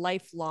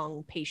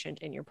lifelong patient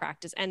in your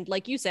practice. And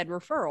like you said,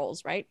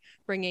 referrals, right?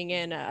 Bringing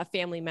in a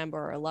family member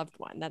or a loved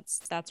one.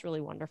 That's really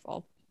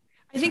wonderful.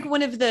 I think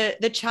one of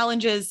the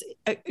challenges,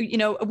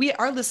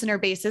 our listener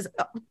base is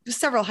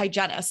several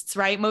hygienists,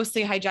 right?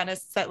 Mostly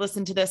hygienists that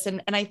listen to this.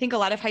 And I think a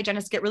lot of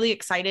hygienists get really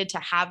excited to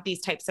have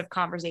these types of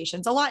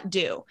conversations. A lot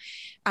do.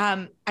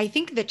 I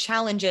think the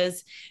challenge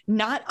is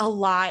not a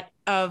lot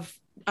of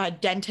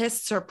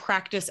dentists or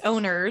practice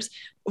owners,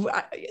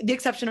 the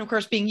exception, of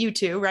course, being you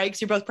two, right?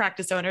 Because you're both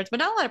practice owners, but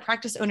not a lot of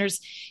practice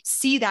owners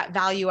see that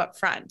value up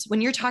front.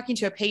 When you're talking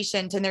to a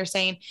patient and they're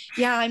saying,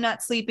 yeah, I'm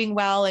not sleeping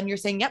well. And you're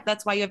saying, yep,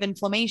 that's why you have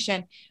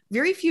inflammation.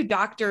 Very few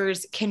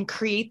doctors can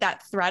create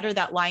that thread or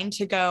that line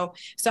to go,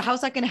 so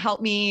how's that going to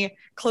help me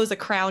close a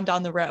crown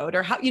down the road?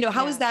 Or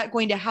how is that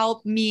going to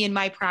help me in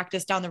my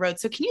practice down the road?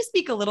 So can you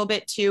speak a little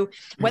bit to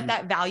what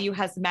that value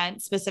has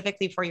meant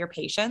specifically for your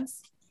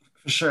patients?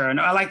 For sure.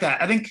 No, I like that.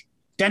 I think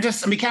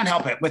dentists, and we can't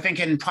help it. We're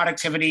thinking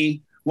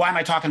productivity. Why am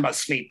I talking about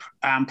sleep?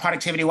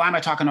 Productivity. Why am I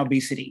talking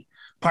obesity?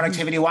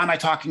 Productivity. Why am I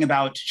talking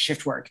about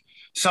shift work?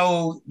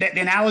 So the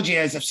analogy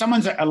is if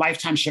someone's a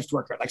lifetime shift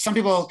worker, like some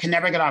people can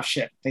never get off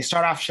shift. They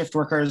start off shift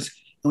workers,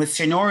 and with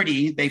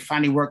seniority, they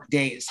finally work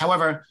days.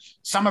 However,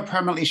 some are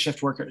permanently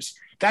shift workers.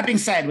 That being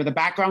said, with a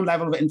background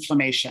level of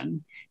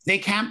inflammation, they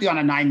can't be on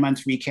a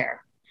 9-month recare.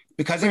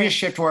 Because of your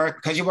shift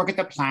work, because you work at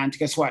the plant,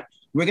 guess what?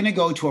 We're going to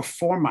go to a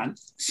 4-month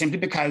simply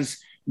because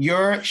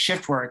your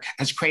shift work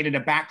has created a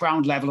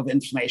background level of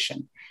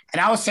inflammation.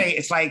 And I would say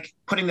it's like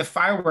putting the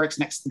fireworks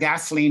next to the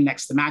gasoline,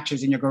 next to the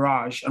matches in your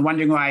garage and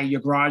wondering why your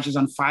garage is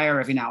on fire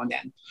every now and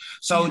then.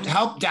 So to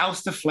help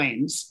douse the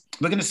flames,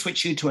 we're going to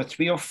switch you to a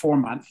 3 or 4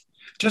 month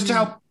just to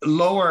help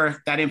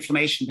lower that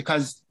inflammation,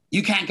 because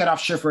you can't get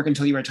off shift work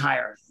until you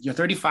retire. You're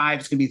 35,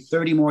 it's going to be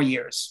 30 more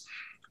years.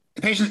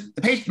 The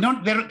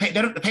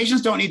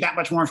patients don't need that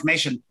much more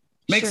information.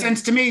 Makes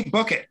sense to me.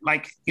 Book it.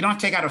 Like you don't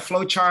have to take out a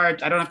flow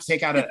chart. I don't have to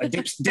take out a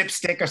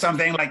dipstick or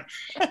something.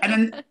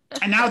 And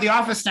now the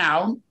office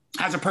now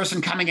has a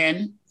person coming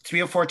in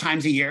 3 or 4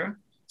 times a year.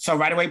 So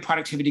right away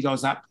productivity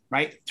goes up,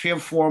 right? 3 or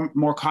 4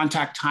 more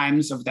contact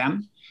times of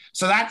them.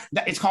 So that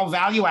it's called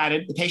value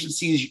added. The patient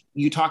sees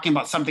you talking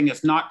about something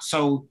that's not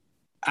so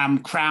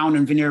crown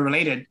and veneer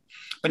related,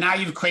 but now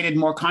you've created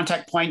more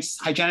contact points.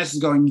 Hygienist is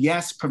going,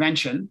 yes,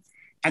 prevention.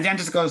 And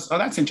dentist goes, oh,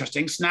 that's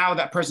interesting. So now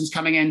that person's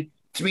coming in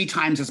 3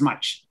 times as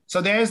much.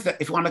 So there's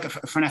if you want to look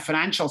at from a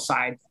financial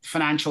side,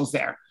 financials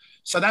there.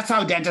 So that's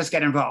how dentists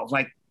get involved.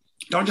 Like,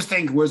 don't just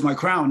think, where's my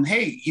crown?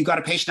 Hey, you got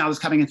a patient now that's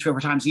coming in 3 or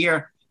 4 times a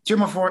year, 3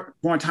 or 4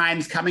 more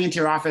times coming into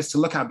your office to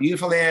look how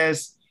beautiful it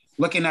is,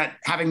 looking at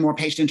having more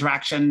patient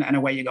interaction, and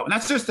away you go. And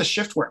that's just the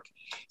shift work.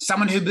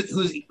 Someone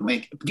who's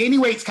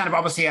gaining weight is kind of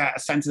obviously a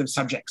sensitive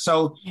subject.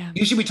 So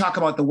usually we talk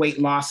about the weight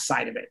loss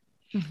side of it.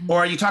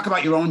 Or you talk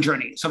about your own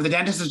journey. So if the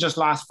dentist has just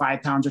lost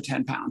 5 pounds or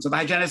 10 pounds, or the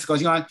hygienist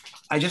goes,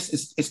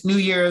 it's New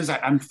Year's,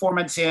 I'm 4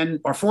 months in,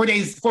 or 4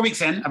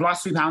 weeks in, I've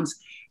lost 3 pounds.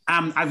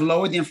 I've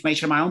lowered the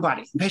inflammation in my own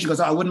body. The patient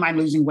goes, oh, I wouldn't mind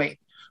losing weight.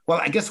 Well,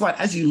 I guess what?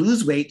 As you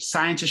lose weight,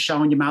 science is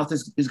showing your mouth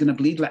is going to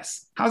bleed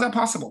less. How is that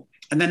possible?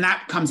 And then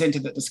that comes into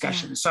the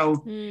discussion.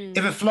 So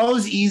if it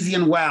flows easy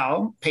and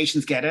well,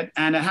 patients get it.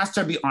 And it has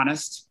to be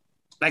honest.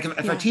 Like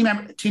if a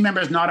team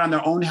member is not on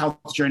their own health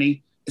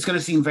journey, it's going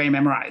to seem very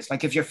memorized.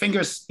 Like if your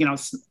fingers,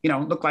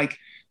 look like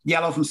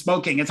yellow from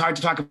smoking, it's hard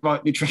to talk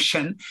about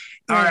nutrition.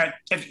 Right.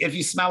 Or if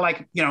you smell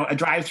like, a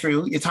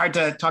drive-through, it's hard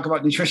to talk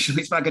about nutrition.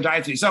 You smell like a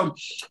drive-through. So,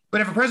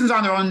 but if a person's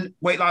on their own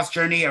weight loss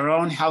journey or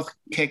own health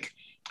kick,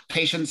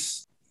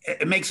 patience,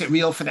 it makes it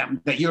real for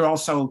them that you're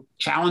also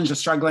challenged or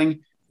struggling.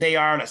 They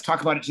are. Let's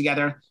talk about it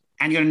together.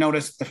 And you're going to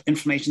notice the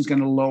inflammation is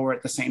going to lower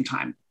at the same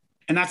time.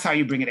 And that's how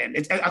you bring it in.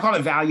 I call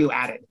it value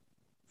added.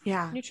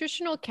 Yeah.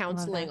 Nutritional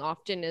counseling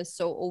often is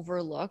so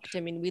overlooked.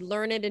 I mean, we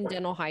learn it in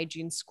dental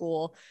hygiene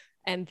school,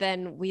 and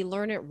then we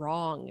learn it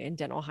wrong in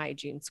dental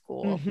hygiene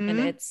school. And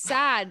it's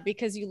sad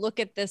because you look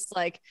at this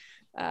like,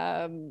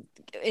 and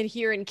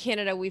here in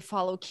Canada, we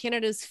follow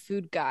Canada's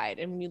food guide.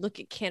 And when you look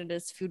at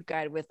Canada's food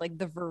guide with like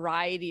the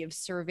variety of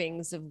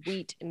servings of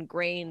wheat and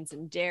grains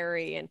and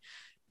dairy and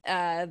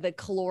the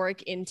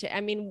caloric intake,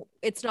 I mean,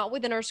 it's not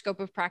within our scope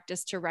of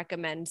practice to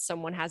recommend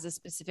someone has a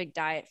specific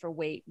diet for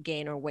weight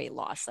gain or weight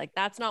loss. Like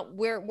that's not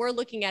where we're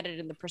looking at it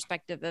in the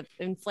perspective of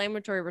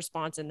inflammatory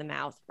response in the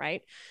mouth,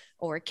 right?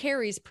 Or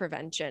caries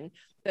prevention,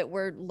 but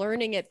we're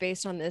learning it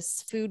based on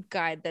this food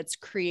guide that's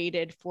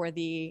created for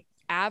the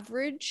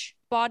average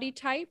body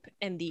type,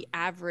 and the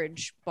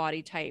average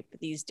body type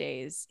these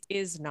days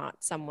is not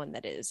someone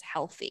that is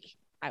healthy,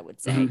 I would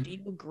say. Do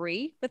you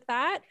agree with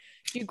that?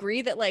 Do you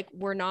agree that like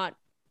we're not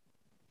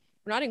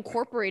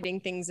incorporating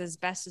things as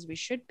best as we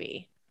should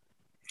be?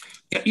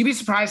 Yeah, you'd be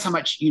surprised how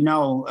much you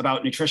know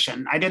about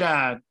nutrition. I did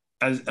a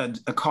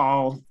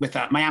call with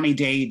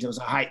Miami-Dade. It was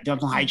a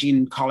dental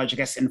hygiene college, I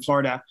guess, in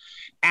Florida.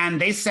 And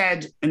they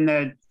said in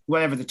the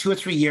 2 or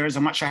 3 years,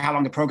 I'm not sure how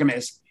long the program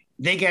is,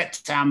 they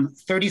get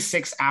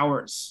 36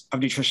 hours of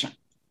nutrition.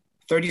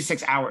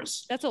 36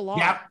 hours. That's a lot.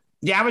 Yeah.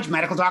 The average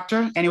medical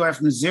doctor, anywhere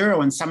from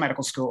 0 in some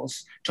medical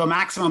schools to a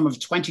maximum of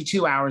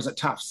 22 hours at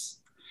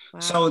Tufts. Wow.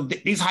 So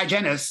these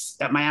hygienists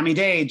at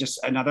Miami-Dade,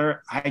 just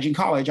another hygiene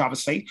college,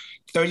 obviously,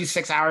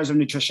 36 hours of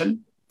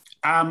nutrition,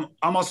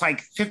 almost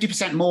like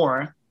 50%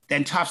 more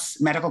than Tufts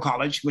Medical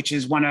College, which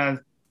is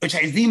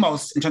the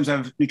most in terms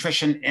of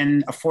nutrition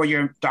in a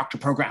 4-year doctor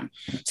program.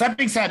 So that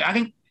being said, I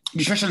think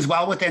nutrition is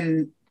well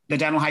within the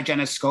dental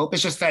hygienist scope.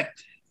 It's just that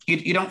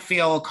you don't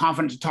feel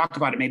confident to talk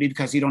about it, maybe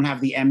because you don't have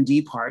the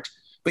MD part.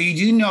 But you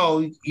do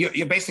know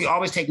you're basically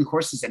always taking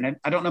courses in it.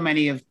 I don't know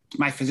many of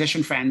my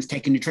physician friends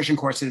taking nutrition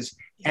courses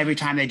every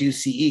time they do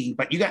CE,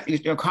 but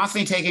you're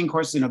constantly taking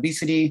courses in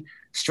obesity,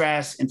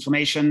 stress,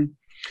 inflammation.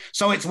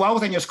 So it's well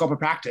within your scope of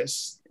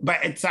practice,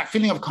 but it's that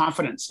feeling of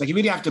confidence. Like you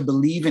really have to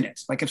believe in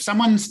it. Like if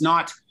someone's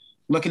not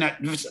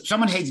if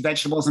someone hates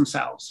vegetables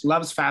themselves,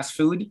 loves fast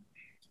food,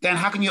 then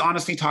how can you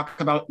honestly talk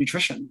about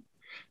nutrition?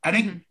 I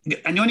think,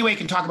 and the only way you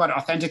can talk about it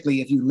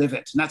authentically if you live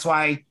it. And that's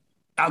why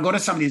I'll go to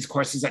some of these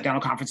courses at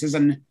dental conferences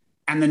and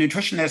the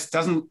nutritionist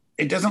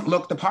doesn't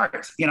look the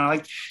part.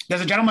 Like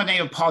there's a gentleman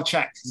named Paul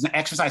Chek. He's an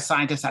exercise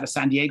scientist out of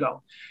San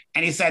Diego.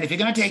 And he said, if you're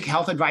going to take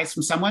health advice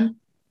from someone,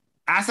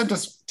 ask them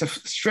to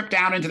strip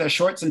down into their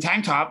shorts and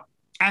tank top,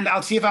 and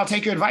I'll see if I'll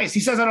take your advice. He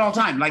says that all the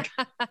time. Like,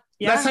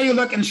 That's how you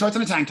look in shorts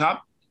and a tank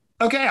top.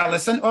 Okay, I'll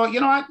listen. Or you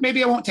know what?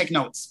 Maybe I won't take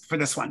notes for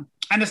this one.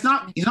 And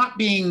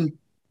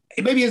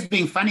maybe he's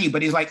being funny,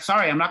 but he's like,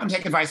 sorry, I'm not going to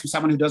take advice from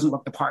someone who doesn't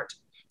look the part.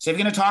 So if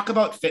you're going to talk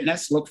about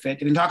fitness, look fit.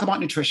 If you're going to talk about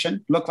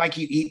nutrition, look like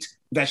you eat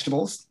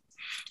vegetables,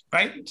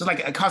 right? So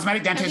like a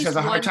cosmetic dentist has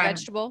a hard time.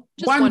 Vegetable.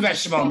 Just one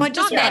vegetable.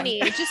 Not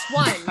many, just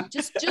one.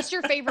 just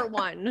your favorite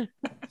one.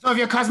 So if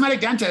you're a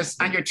cosmetic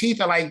dentist and your teeth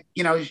are like,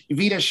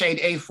 Vita shade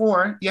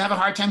A4, you have a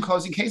hard time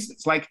closing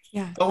cases like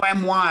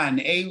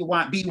OM1,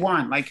 A1,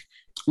 B1, like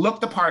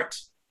look the part.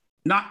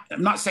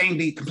 I'm not saying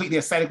be completely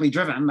aesthetically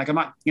driven. Like I'm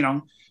not,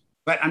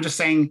 but I'm just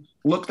saying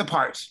look the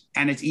part,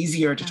 and it's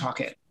easier to talk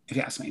it, if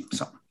you ask me.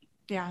 So.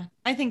 Yeah,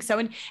 I think so.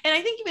 And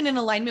I think even in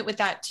alignment with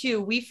that too,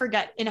 we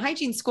forget in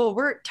hygiene school,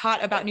 we're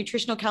taught about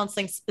nutritional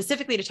counseling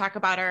specifically to talk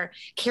about our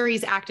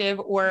caries active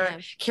or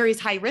caries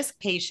high risk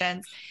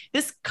patients.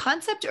 This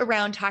concept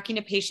around talking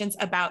to patients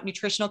about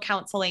nutritional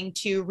counseling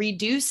to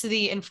reduce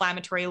the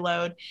inflammatory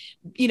load,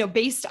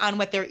 based on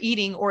what they're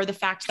eating or the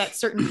fact that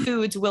certain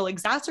foods will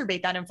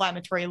exacerbate that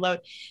inflammatory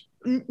load.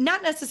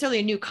 Not necessarily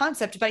a new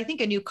concept, but I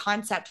think a new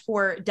concept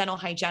for dental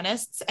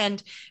hygienists.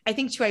 And I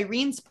think to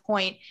Irene's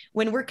point,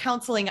 when we're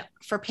counseling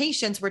for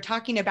patients, we're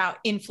talking about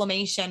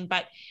inflammation,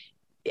 but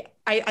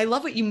I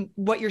love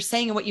what you're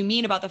saying and what you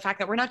mean about the fact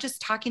that we're not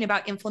just talking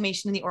about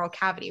inflammation in the oral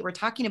cavity. We're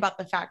talking about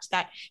the fact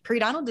that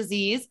periodontal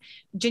disease,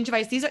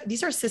 gingivitis,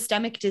 these are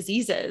systemic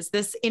diseases.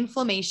 This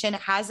inflammation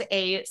has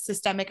a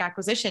systemic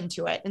acquisition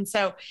to it. And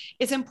so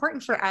it's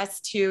important for us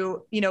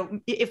to,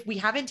 if we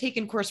haven't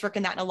taken coursework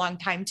in that in a long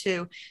time,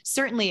 to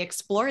certainly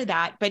explore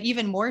that, but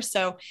even more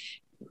so,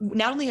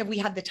 not only have we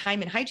had the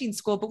time in hygiene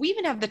school, but we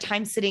even have the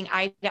time sitting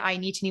eye to eye,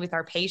 knee to knee with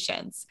our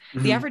patients.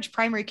 The average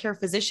primary care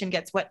physician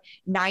gets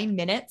 9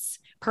 minutes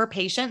per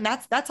patient.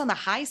 That's on the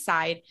high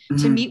side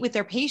to meet with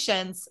their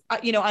patients,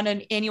 on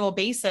an annual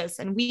basis.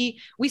 And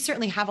we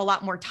certainly have a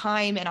lot more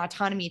time and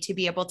autonomy to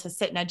be able to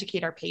sit and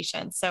educate our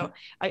patients. So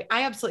I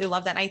absolutely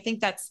love that. And I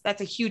think that's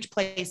a huge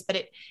place, but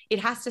it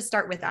has to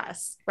start with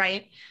us,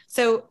 right?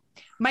 So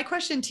my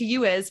question to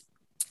you is,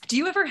 do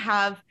you ever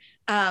have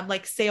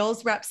like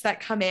sales reps that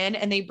come in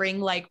and they bring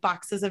like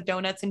boxes of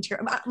donuts into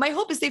my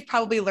hope is they've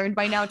probably learned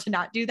by now to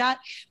not do that.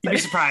 You'd be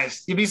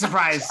surprised. You'd be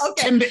surprised.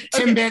 Okay.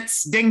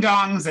 Timbits, Ding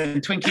Dongs,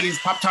 and Twinkies,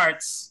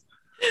 Pop-Tarts.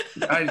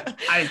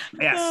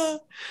 Yes.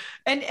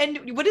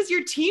 And what does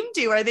your team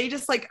do? Are they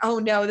just like, oh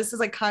no, this is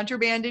like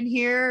contraband in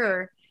here,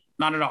 or?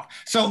 Not at all.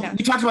 So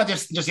we talked about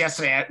this just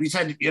yesterday. We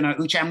said,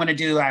 Uche, I'm going to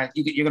do,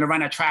 you're going to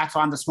run a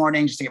triathlon this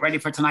morning just to get ready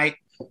for tonight.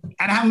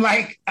 And I'm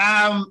like,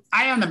 I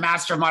am the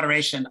master of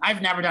moderation.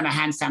 I've never done a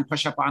handstand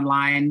push-up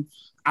online.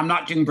 I'm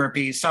not doing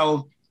burpees.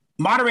 So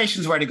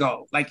moderation is where to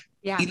go. Like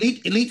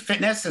elite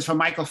fitness is for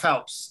Michael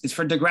Phelps. It's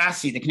for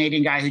Degrassi, the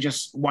Canadian guy who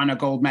just won a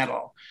gold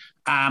medal.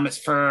 It's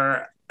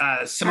for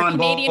Simone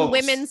Canadian Bowles.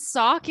 women's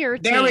soccer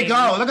team. There we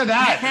go. Look at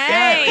that.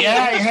 Hey.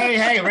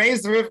 Hey.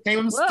 Raise the roof.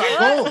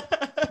 Goal.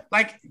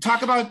 Like,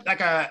 talk about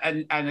like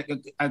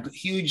a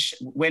huge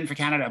win for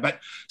Canada. But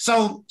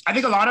so I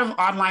think a lot of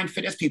online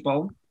fitness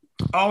people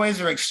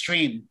always are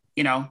extreme,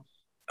 keto,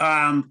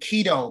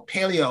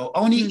 paleo,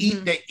 only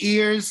eat the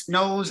ears,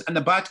 nose, and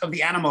the butt of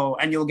the animal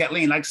and you'll get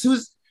lean. Like,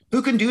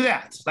 who can do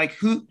that? Like,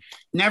 who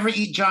never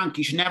eat junk?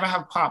 You should never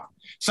have pop.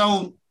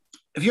 So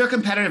if you're a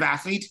competitive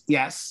athlete,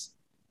 yes.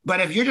 But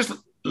if you're just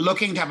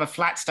looking to have a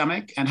flat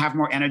stomach and have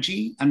more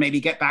energy and maybe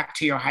get back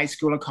to your high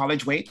school or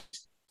college weight,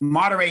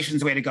 moderation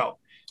is the way to go.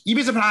 You'd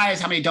be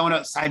surprised how many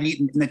donuts I've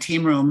eaten in the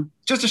team room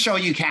just to show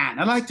you can.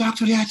 I'm like,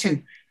 Dr.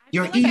 Liatu,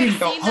 you're eating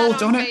the whole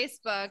donut.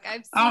 Facebook.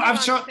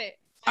 I've seen it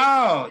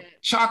on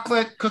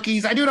chocolate,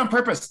 cookies. I do it on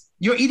purpose.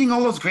 You're eating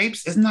all those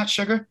grapes. Isn't that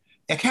sugar?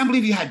 I can't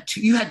believe you had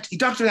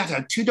Dr. Liatu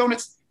had 2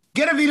 donuts.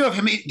 Get a video of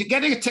him,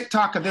 getting a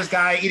TikTok of this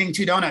guy eating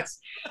 2 donuts.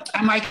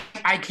 I'm like,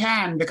 I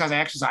can because I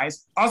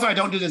exercise. Also, I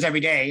don't do this every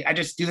day. I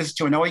just do this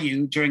to annoy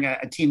you during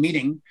a team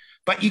meeting,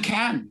 but you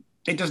can.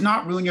 It does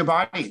not ruin your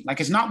body.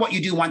 Like, it's not what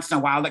you do once in a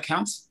while that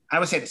counts. I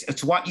would say this,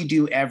 it's what you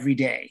do every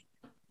day.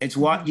 It's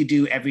what you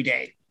do every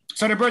day.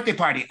 So at a birthday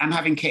party, I'm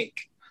having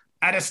cake.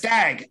 At a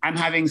stag, I'm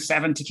having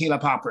 7 tequila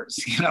poppers,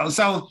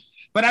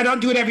 but I don't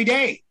do it every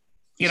day.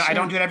 Sure. I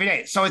don't do it every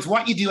day. So it's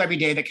what you do every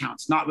day that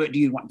counts, not what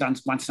you want done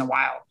once in a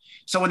while.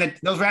 So when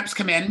those reps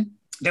come in,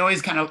 they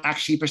always kind of act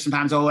sheepish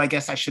sometimes. Oh, I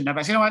guess I shouldn't have.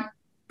 I say, you know what?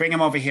 Bring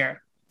them over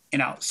here.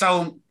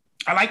 So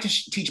I like to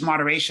teach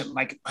moderation.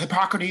 Like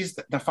Hippocrates,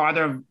 the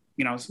father of,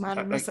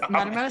 modern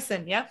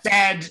medicine,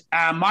 said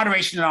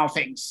moderation in all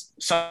things.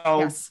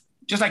 So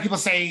just like people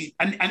say,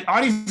 and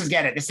audiences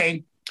get it. They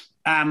say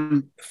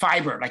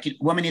fiber, like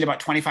women need about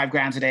 25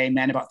 grams a day,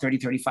 men about 30,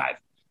 35.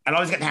 I'll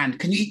always get the hand.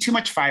 Can you eat too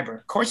much fiber?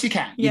 Of course you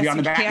can. You'll be on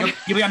the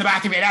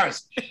bathroom 8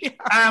 hours.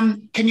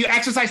 Can you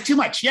exercise too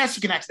much? Yes,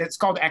 you can. It's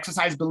called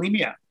exercise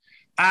bulimia.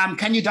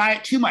 Can you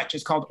diet too much?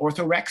 It's called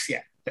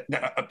orthorexia.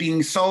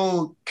 Being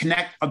so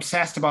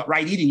obsessed about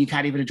right eating, you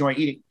can't even enjoy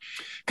eating.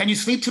 Can you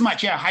sleep too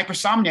much? Yeah,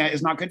 hypersomnia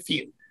is not good for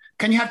you.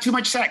 Can you have too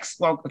much sex?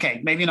 Well,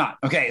 okay, maybe not.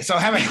 Okay, so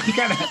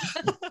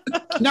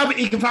no, but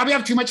you can probably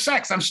have too much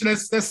sex. I'm sure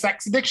there's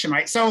sex addiction,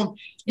 right? So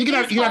you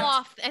can fall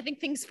off. I think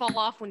things fall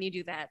off when you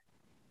do that.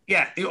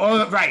 Yeah.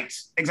 Oh, right.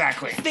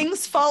 Exactly.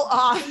 Things fall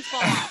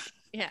off.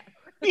 Yeah.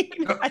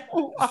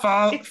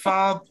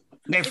 fall.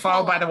 They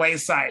fall by the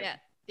wayside.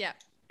 Yeah.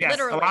 Yes,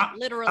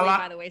 literally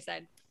by the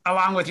wayside.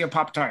 Along with your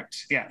Pop-Tart.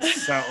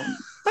 Yes. So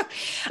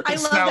I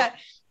love that.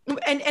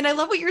 And I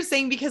love what you're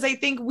saying, because I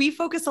think we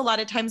focus a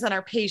lot of times on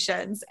our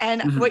patients,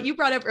 and what you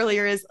brought up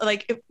earlier is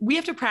like, we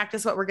have to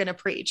practice what we're going to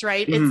preach,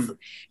 right? It's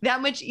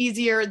that much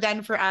easier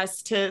than for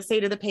us to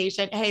say to the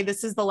patient, hey,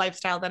 this is the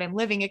lifestyle that I'm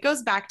living. It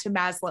goes back to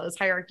Maslow's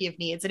hierarchy of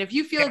needs. And if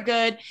you feel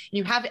good and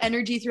you have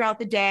energy throughout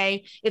the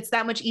day, it's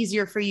that much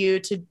easier for you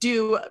to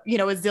do, a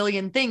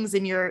zillion things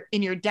in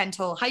your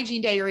dental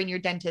hygiene day or in your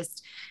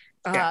dentist,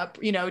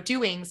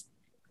 doings.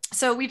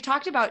 So we've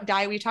talked about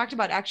diet, we've talked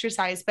about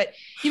exercise, but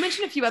you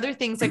mentioned a few other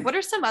things. Like, what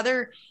are some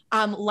other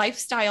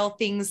lifestyle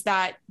things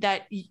that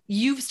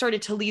you've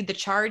started to lead the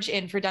charge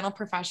in for dental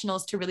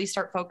professionals to really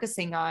start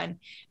focusing on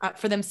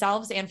for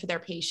themselves and for their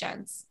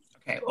patients?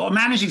 Okay, well,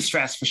 managing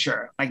stress for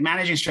sure. Like,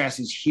 managing stress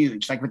is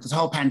huge. Like with this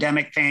whole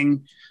pandemic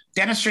thing,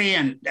 dentistry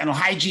and dental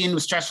hygiene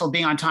was stressful.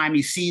 Being on time,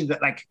 you see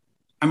that, like,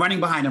 I'm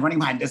running behind.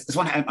 This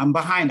one, I'm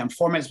behind. I'm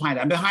 4 minutes behind.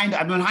 I've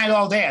been behind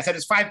all day. I said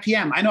it's 5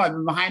 p.m. I know I've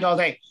been behind all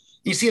day.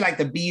 You see like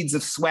the beads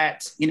of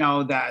sweat,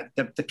 the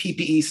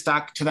PPE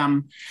stuck to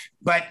them.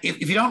 But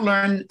if you don't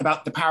learn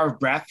about the power of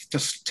breath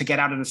to get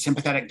out of the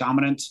sympathetic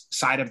dominant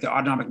side of the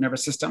autonomic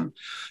nervous system,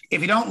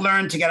 if you don't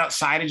learn to get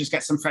outside and just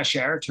get some fresh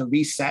air to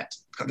reset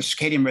the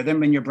circadian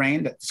rhythm in your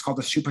brain, that's called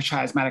the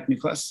suprachiasmatic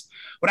nucleus,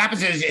 what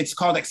happens is it's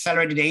called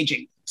accelerated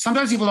aging.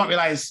 Sometimes people don't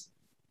realize,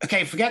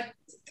 okay, forget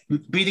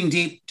breathing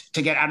deep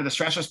to get out of the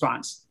stress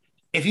response.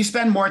 If you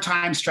spend more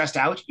time stressed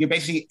out, you're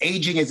basically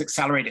aging is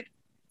accelerated.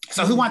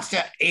 So who wants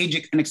to age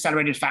in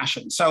accelerated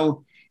fashion?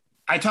 So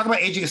I talk about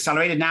aging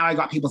accelerated. Now I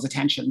got people's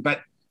attention,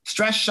 but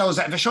stress shows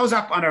up. If it shows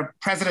up on a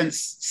president's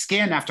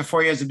skin after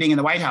 4 years of being in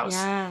the White House,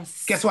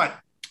 guess what?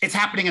 It's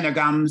happening in their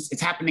gums.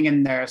 It's happening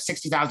in their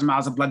 60,000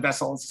 miles of blood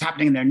vessels. It's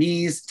happening in their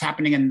knees. It's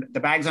happening in the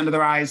bags under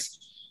their eyes.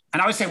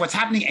 And I always say what's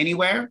happening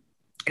anywhere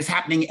is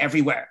happening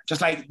everywhere.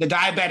 Just like the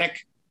diabetic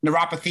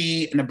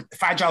neuropathy and the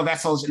fragile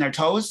vessels in their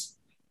toes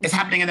is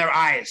happening in their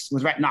eyes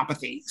with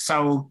retinopathy.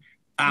 So,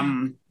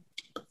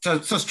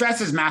 so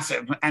stress is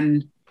massive.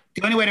 And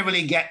the only way to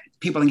really get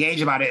people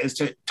engaged about it is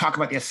to talk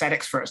about the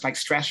aesthetics first. Like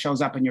stress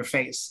shows up in your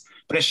face,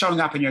 but it's showing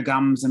up in your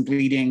gums and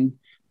bleeding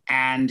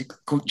and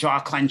jaw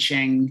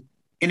clenching,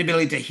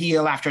 inability to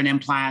heal after an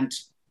implant.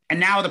 And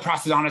now the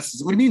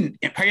prosthodontist, what do you mean?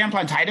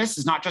 Peri-implantitis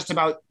is not just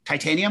about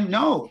titanium?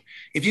 No.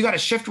 If you got a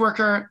shift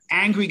worker,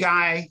 angry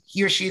guy,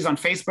 he or she's on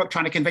Facebook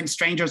trying to convince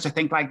strangers to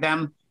think like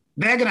them,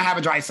 they're going to have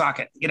a dry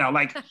socket. You know,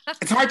 like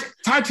it's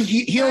hard to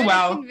heal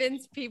well.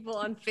 Convince people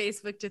on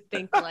Facebook to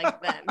think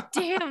like them.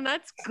 Damn,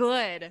 that's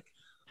good.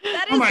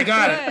 That is oh my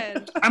God.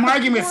 Good. I'm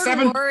arguing with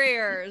seven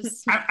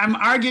warriors. I'm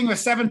arguing with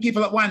 7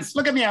 people at once.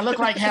 Look at me. I look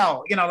like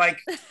hell. You know,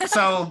 like,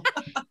 so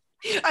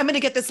I'm going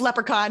to get this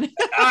leprechaun.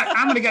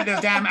 I'm going to get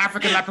this damn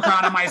African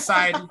leprechaun on my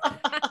side.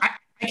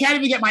 I can't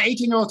even get my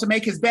 18-year-old to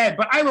make his bed,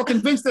 but I will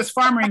convince this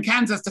farmer in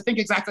Kansas to think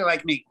exactly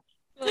like me.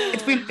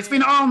 It's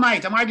been all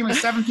night. I'm arguing with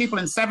 7 people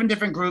in 7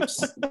 different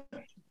groups.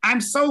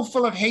 I'm so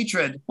full of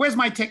hatred. Where's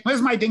my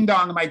ding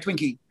dong and my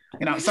Twinkie?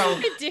 You know, so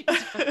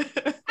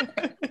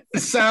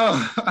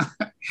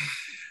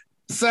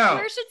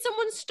where should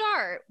someone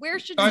start? Where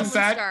should someone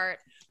start?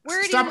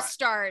 Where do you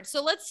start?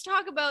 So let's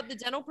talk about the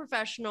dental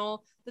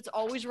professional that's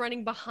always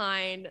running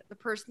behind, the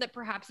person that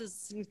perhaps is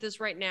listening to this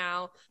right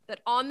now, that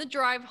on the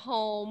drive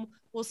home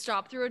will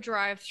stop through a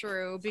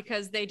drive-through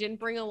because they didn't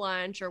bring a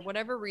lunch or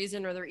whatever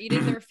reason, or they're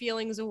eating their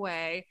feelings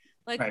away.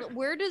 Like, right.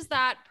 Where does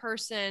that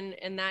person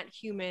and that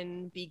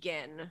human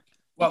begin?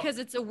 Because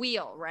it's a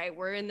wheel, right?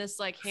 We're in this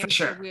like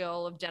hamster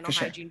wheel of dental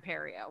hygiene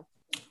perio.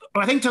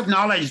 Well, I think to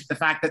acknowledge the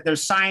fact that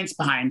there's science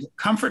behind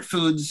comfort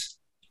foods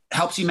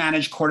helps you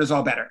manage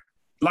cortisol better.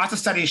 Lots of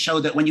studies show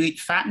that when you eat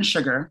fat and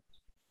sugar,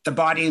 the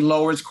body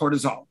lowers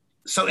cortisol.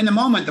 So in the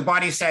moment, the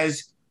body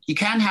says, you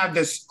can't have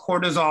this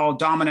cortisol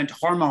dominant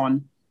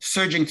hormone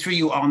surging through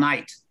you all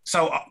night.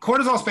 So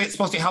cortisol is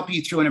supposed to help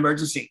you through an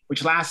emergency,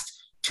 which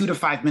lasts 2 to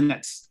 5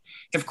 minutes.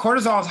 If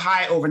cortisol is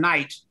high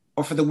overnight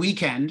or for the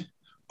weekend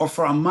or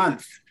for a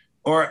month,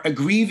 or a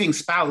grieving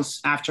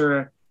spouse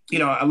after, you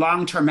know, a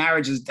long-term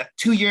marriage is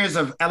 2 years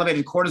of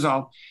elevated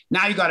cortisol,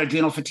 now you got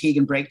adrenal fatigue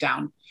and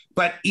breakdown.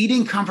 But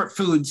eating comfort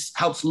foods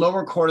helps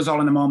lower cortisol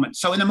in the moment.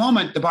 So in the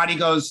moment, the body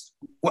goes,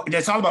 well,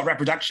 it's all about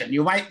reproduction.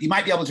 You might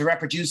be able to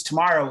reproduce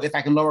tomorrow if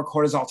I can lower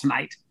cortisol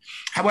tonight.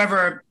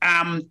 However,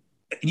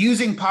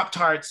 using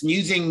Pop-Tarts and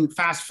using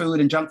fast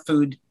food and junk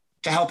food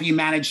to help you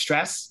manage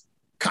stress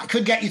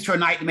could get you through a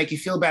night and make you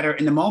feel better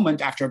in the moment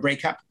after a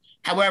breakup.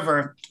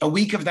 However, a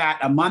week of that,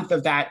 a month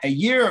of that, a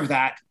year of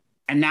that,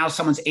 and now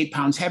someone's 8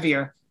 pounds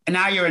heavier, and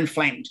now you're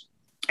inflamed.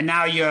 And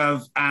now you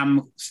have,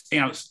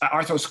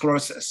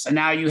 arthrosclerosis, and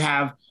now you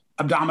have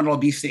abdominal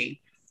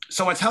obesity.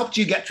 So what's helped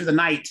you get through the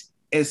night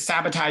is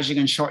sabotaging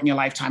and shorten your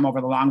lifetime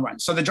over the long run.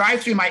 So the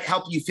drive-through might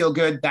help you feel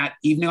good that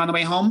evening on the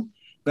way home,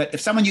 but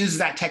if someone uses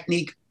that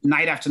technique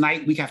night after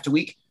night, week after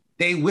week,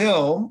 they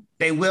will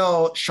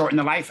shorten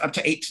their life up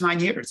to 8 to 9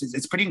 years.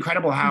 It's pretty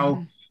incredible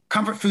how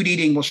comfort food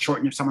eating will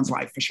shorten someone's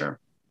life for sure.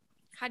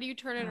 How do you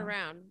turn it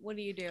around? What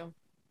do? You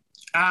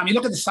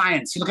look at the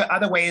science. You look at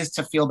other ways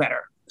to feel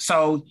better.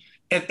 So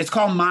it's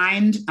called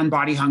mind and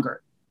body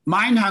hunger.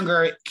 Mind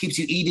hunger keeps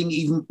you eating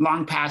even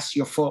long past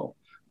you're full.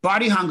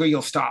 Body hunger,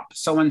 you'll stop.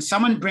 So when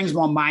someone brings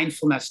more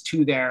mindfulness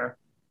to their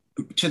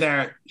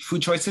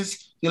food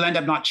choices, you'll end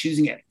up not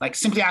choosing it. Like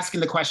simply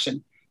asking the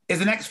question, is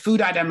the next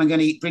food item going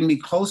to bring me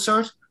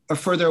closer or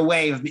further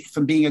away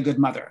from being a good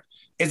mother?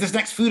 Is this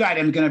next food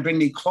item going to bring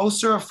me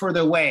closer or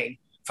further away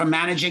from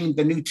managing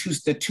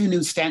the two new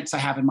stents I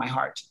have in my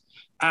heart?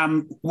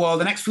 Well,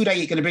 the next food I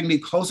eat going to bring me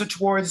closer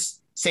towards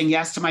saying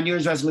yes to my New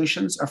Year's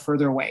resolutions or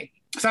further away?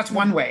 So that's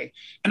one way.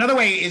 Another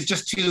way is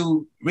just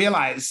to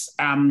realize,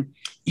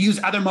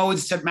 use other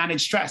modes to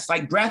manage stress.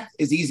 Like breath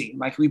is easy.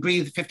 Like we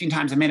breathe 15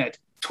 times a minute,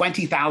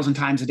 20,000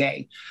 times a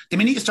day. The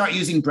minute you start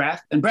using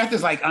breath, and breath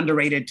is like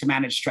underrated to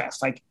manage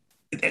stress. Like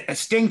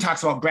Sting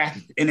talks about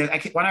breath in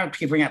it. Why don't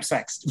people bring up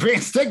sex?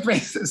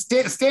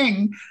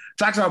 Sting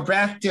talks about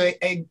breath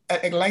to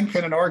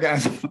lengthen an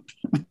orgasm.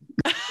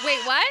 Wait,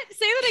 what?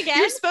 Say that again.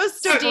 You're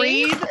supposed to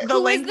breathe the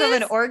length of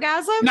an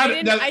orgasm? No,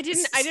 I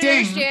didn't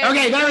understand.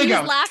 Okay, there we go.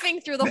 He's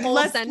laughing through the whole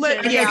sentence.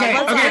 Okay.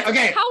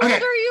 How old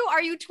are you?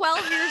 Are you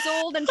 12 years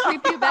old and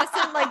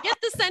prepubescent? Like, get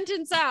the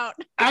sentence out.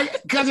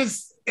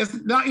 Because it's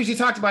not usually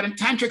talked about. And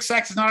tantric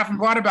sex is not often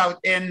brought about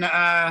in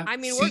I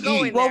mean, we're CE.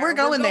 going there. Well, we're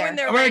going there.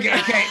 Okay.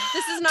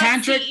 This is not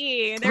Tantric,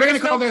 CE.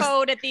 There's no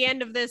code at the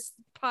end of this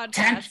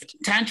podcast.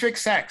 Tantric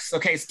sex.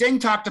 Okay, Sting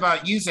talked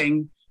about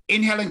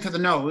inhaling through the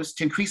nose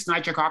to increase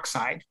nitric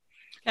oxide.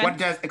 Okay. What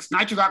does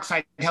nitric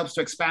oxide helps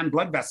to expand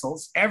blood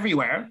vessels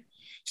everywhere.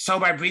 So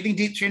by breathing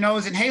deep through your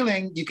nose,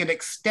 inhaling, you can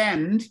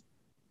extend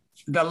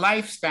the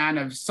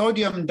lifespan of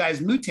sodium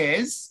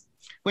dismutase,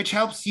 which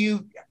helps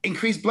you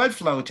increase blood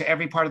flow to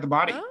every part of the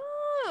body.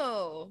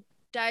 Oh.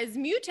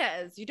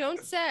 Dismutase, you don't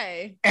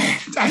say.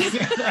 Sounds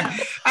Sounds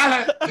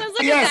like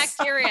yes, a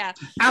bacteria.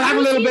 I'll have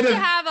a little bit to of.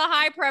 have a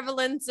high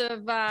prevalence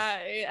of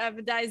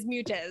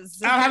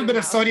dismutase. I'll have a bit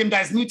of Wow. sodium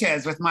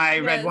dismutase with my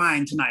red Yes.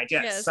 wine tonight.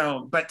 Yes. Yes.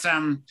 So, but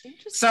so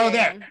Interesting.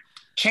 there,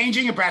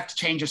 changing your breath to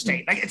change your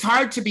state. Like it's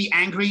hard to be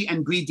angry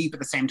and breathe deep at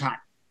the same time.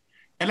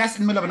 Unless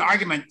in the middle of an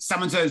argument,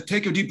 someone says,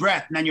 take a deep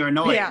breath, and then you're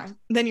annoyed. Yeah.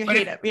 Then you But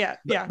hate if- it. Yeah.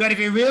 Yeah. But if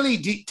you really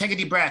take a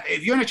deep breath,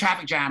 if you're in a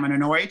traffic jam and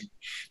annoyed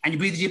and you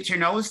breathe deep to your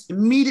nose,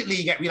 immediately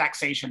you get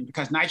relaxation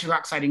because nitric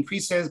oxide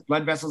increases,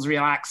 blood vessels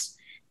relax,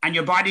 and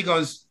your body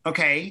goes,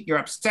 okay, you're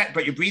upset,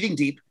 but you're breathing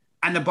deep.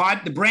 And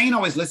the brain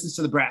always listens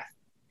to the breath.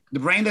 The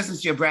brain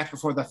listens to your breath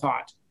before the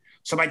thought.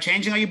 So by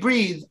changing how you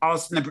breathe, all of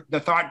a sudden the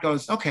thought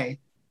goes, okay,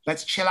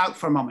 let's chill out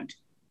for a moment.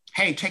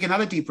 Hey, take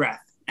another deep breath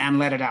and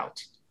let it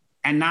out.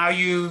 And now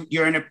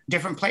you're in a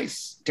different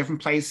place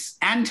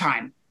and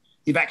time.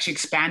 You've actually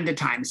expanded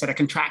time instead of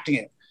contracting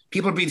it.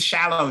 People breathe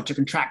shallow to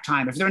contract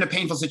time. If they're in a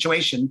painful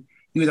situation,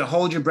 you either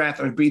hold your breath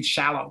or breathe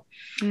shallow.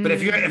 But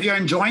if you're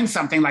enjoying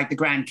something like the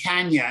Grand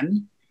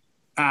Canyon,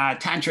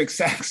 tantric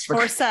sex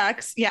Or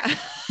sex. Yeah.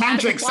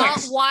 tantric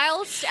sex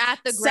Whilst at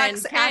the Grand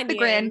Sex Canyon. at the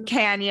Grand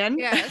Canyon.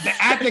 Yes.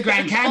 at the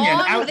Grand Canyon,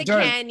 On the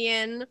outdoors,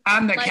 canyon.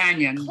 on the like,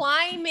 canyon.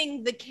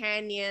 Climbing the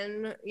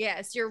canyon.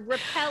 Yes, you're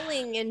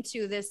rappelling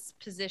into this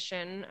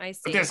position. I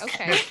see. This,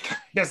 Okay.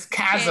 this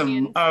chasm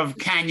Canyon. of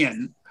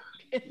canyon.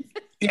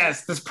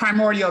 Yes, this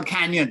primordial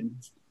canyon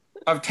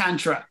of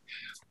tantra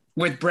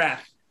with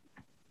breath.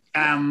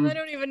 I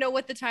don't even know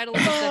what the title of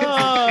this episode is.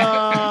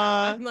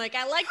 Uh, I'm like,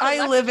 I like the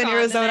I live in leprechaun,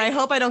 Arizona. and I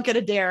hope I don't get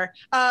a dare.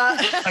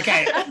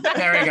 Okay,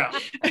 there we go.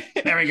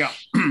 There we go.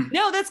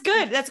 No, that's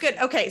good. That's good.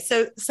 Okay,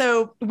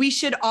 so we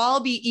should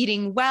all be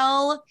eating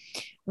well,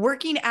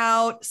 working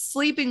out,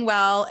 sleeping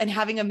well, and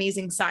having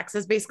amazing sex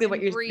is basically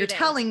what you're breathing.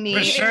 telling me. For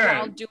breathing sure.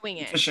 while doing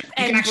it. For sure. You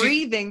can And actually,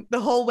 breathing the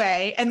whole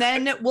way, and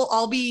then we'll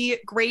all be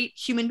great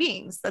human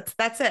beings.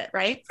 That's it,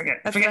 right?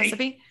 That's the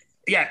recipe.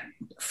 yeah,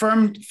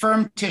 firm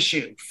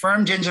tissue,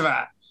 firm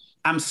gingiva,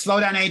 slow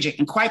down aging,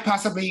 and quite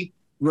possibly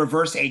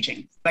reverse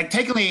aging. Like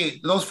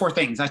technically those four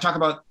things I talk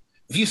about.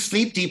 If you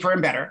sleep deeper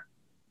and better,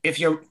 if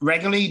you're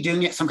regularly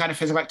doing some kind of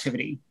physical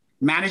activity,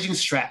 managing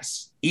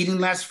stress, eating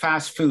less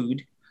fast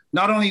food,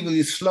 not only will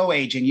you slow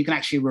aging, you can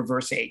actually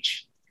reverse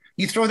age.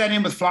 You throw that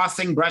in with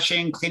flossing,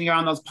 brushing, cleaning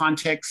around those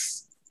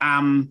pontics.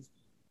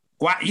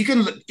 You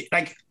can,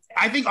 like,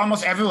 I think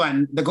almost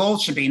everyone, the goal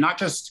should be not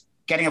just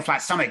getting a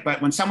flat stomach, but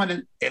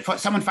if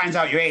someone finds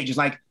out your age, is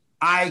like,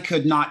 I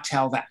could not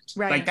tell that.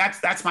 Right. Like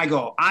that's my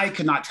goal. I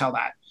could not tell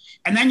that.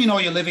 And then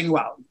you're living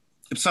well.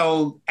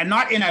 So, and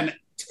not in a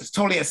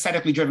totally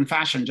aesthetically driven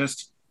fashion,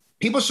 just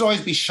people should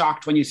always be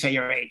shocked when you say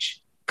your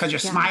age because you're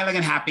smiling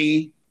and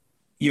happy.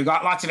 You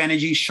got lots of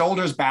energy,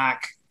 shoulders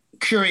back,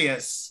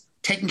 curious,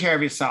 taking care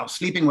of yourself,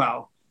 sleeping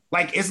well.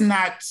 Like, isn't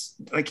that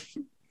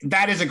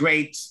that is a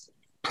great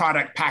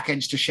product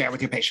package to share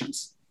with your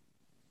patients.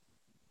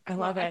 I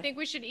love it. I think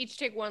we should each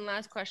take one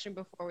last question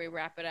before we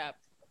wrap it up.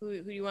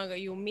 Who do you want to go?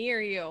 You, me,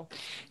 or you?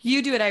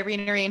 You do it,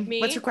 Irene.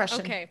 Me? What's your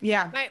question? Okay.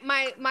 Yeah.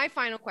 My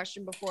final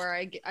question before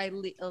I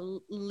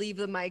leave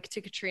the mic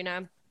to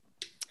Katrina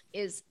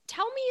is,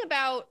 tell me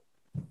about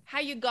how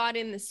you got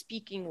in the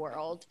speaking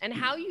world and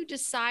how you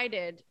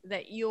decided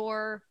that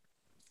your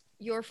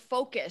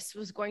focus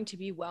was going to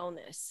be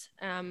wellness.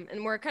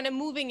 And we're kind of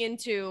moving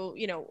into,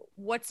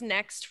 what's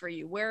next for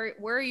you? Where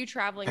are you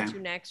traveling to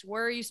next?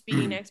 Where are you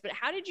speaking next? But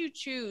how did you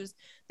choose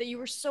that you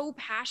were so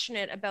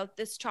passionate about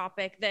this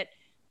topic that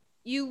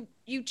you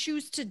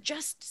choose to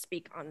just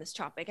speak on this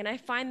topic? And I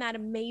find that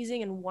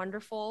amazing and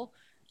wonderful.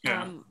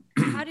 Yeah.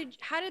 How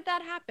did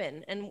that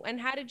happen? And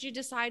how did you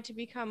decide to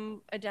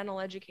become a dental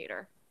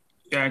educator?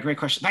 Yeah, great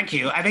question. Thank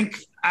you. I think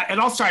it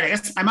all started.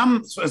 My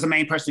mom was the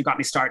main person who got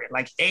me started.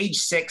 Like age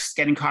 6,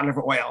 getting cod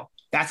liver oil.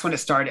 That's when it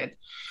started.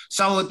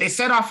 So they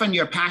said often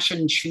your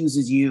passion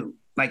chooses you.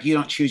 Like you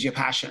don't choose your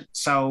passion.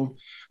 So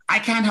I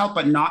can't help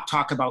but not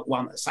talk about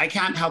wellness. I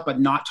can't help but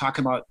not talk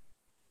about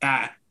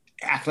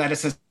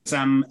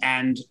athleticism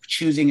and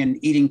choosing and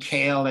eating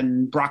kale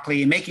and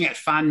broccoli and making it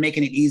fun,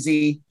 making it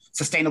easy,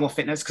 sustainable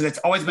fitness, because it's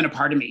always been a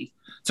part of me.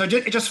 So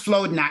it just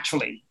flowed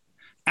naturally.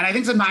 And I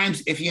think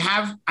sometimes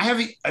I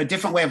have a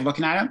different way of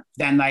looking at it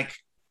than like,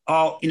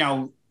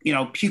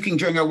 puking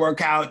during a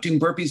workout, doing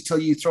burpees till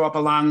you throw up a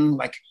lung.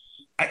 Like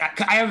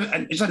I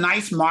have it's a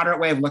nice moderate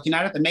way of looking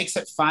at it that makes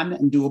it fun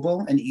and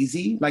doable and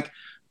easy. Like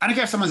I don't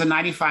care if someone's a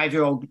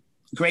 95-year-old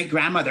great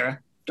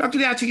grandmother. Dr.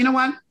 Diato, you know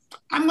what?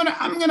 I'm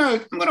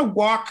gonna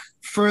walk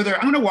further.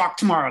 I'm gonna walk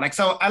tomorrow. Like,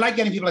 so I like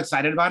getting people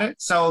excited about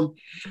it. So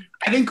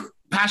I think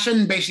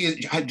passion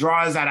basically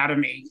draws that out of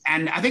me.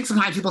 And I think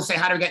sometimes people say,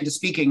 how do I get into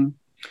speaking?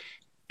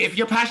 If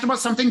you're passionate about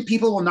something,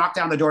 people will knock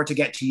down the door to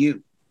get to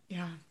you.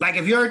 Yeah. Like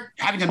if you're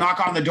having to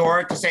knock on the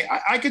door to say,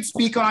 I could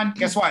speak on,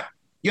 guess what?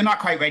 You're not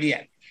quite ready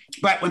yet.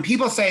 But when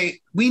people say,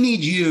 we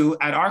need you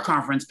at our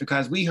conference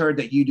because we heard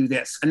that you do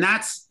this, and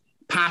that's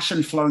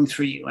passion flowing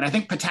through you. And I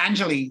think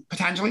Patanjali,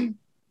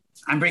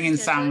 I'm bringing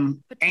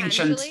some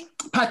ancient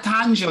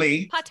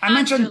Patanjali.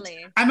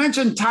 Patanjali. I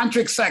mentioned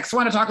tantric sex. I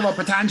want to talk about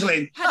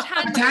Patanjali.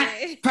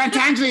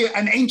 Patanjali,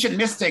 an ancient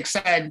mystic,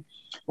 said,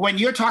 when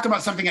you're talking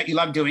about something that you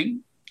love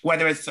doing,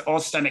 whether it's all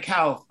systemic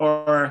health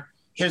or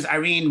here's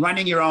Irene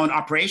running your own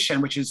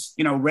operation, which is,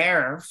 you know,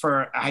 rare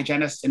for a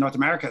hygienist in North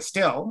America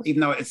still,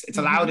 even though it's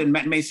allowed in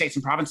many states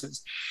and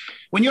provinces.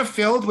 When you're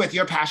filled with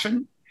your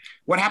passion,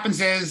 what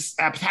happens is,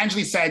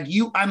 Patanjali said,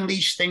 you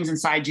unleash things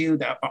inside you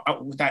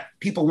that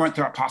people weren't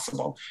thought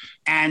possible.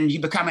 And you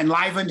become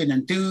enlivened and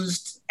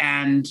enthused,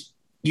 and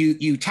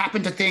you tap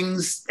into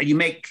things,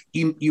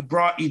 you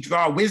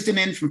draw wisdom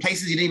in from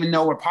places you didn't even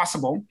know were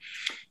possible.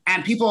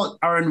 And people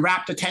are in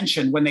rapt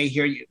attention when they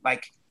hear you.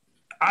 Like,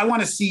 I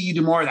want to see you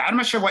do more of that. I'm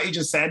not sure what you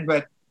just said,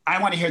 but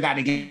I want to hear that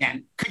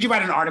again. Could you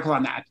write an article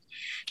on that?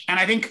 And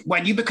I think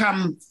when you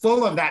become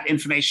full of that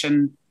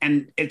information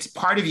and it's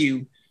part of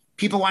you,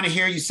 people want to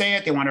hear you say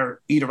it. They want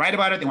you to write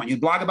about it. They want you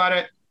to blog about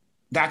it.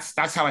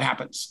 That's how it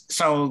happens.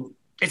 So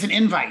it's an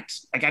invite.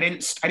 Like I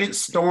didn't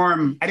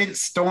storm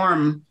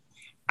the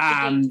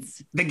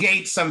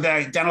gates of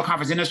the dental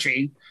conference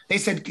industry. They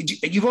said,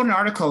 you wrote an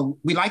article.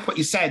 We like what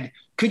you said.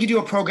 Could you do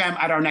a program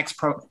at our next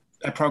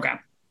program?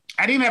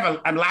 I didn't even have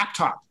a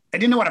laptop. I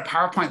didn't know what a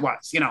PowerPoint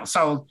was, you know.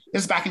 So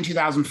this is back in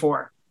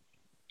 2004.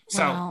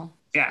 So wow.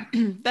 Yeah,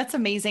 that's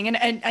amazing.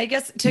 And I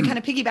guess to kind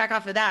of piggyback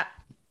off of that,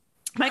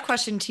 my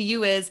question to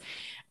you is,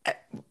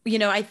 you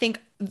know, I think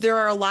there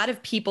are a lot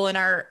of people in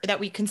our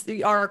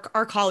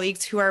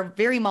colleagues who are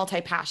very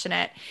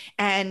multi-passionate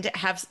and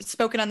have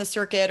spoken on the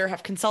circuit or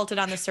have consulted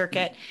on the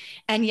circuit.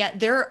 And yet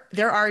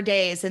there are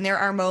days and there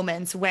are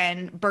moments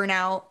when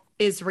burnout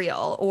is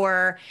real,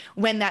 or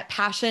when that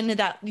passion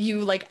that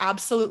you like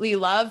absolutely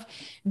love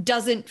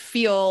doesn't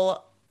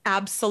feel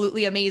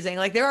absolutely amazing.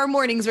 Like there are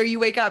mornings where you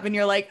wake up and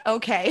you're like,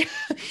 okay,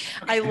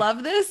 I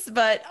love this,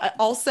 but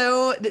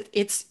also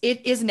it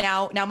is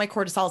now my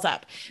cortisol's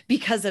up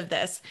because of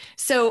this.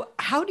 So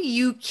how do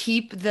you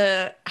keep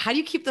the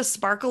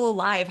sparkle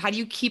alive? How do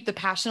you keep the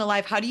passion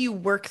alive? How do you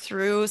work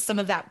through some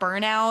of that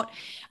burnout?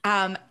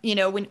 You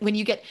know, when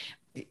you get,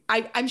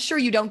 I'm sure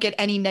you don't get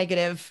any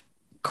negative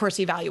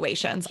course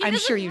evaluations. I'm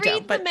sure you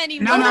don't, but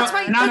that's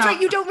right.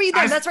 You don't read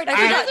them. That's right.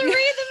 I doesn't read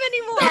them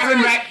anymore.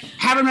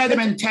 Haven't read them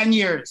in 10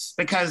 years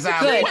because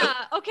okay.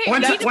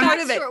 That's part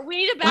of it. We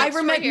need a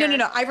backstory here.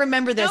 No. I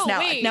remember this now.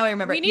 Wait, now I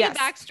remember. We need a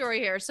backstory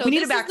here. So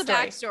this is the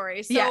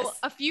backstory. So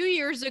a few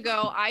years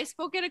ago, I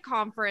spoke at a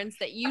conference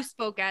that you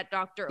spoke at,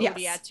 Dr.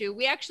 Odiatu.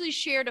 We actually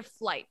shared a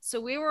flight. So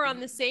we were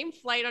on the same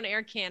flight on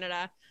Air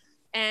Canada.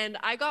 And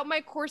I got my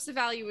course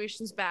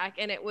evaluations back,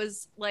 and it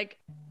was like,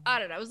 I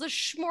don't know, it was a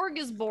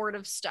smorgasbord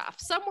of stuff.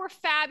 Some were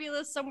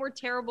fabulous, some were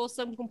terrible.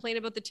 Some complained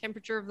about the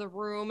temperature of the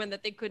room and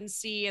that they couldn't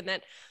see, and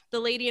that the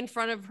lady in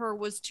front of her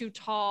was too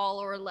tall,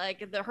 or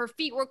like her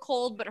feet were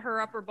cold, but her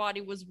upper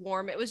body was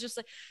warm. It was just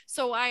like,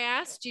 so I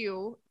asked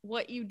you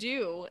what you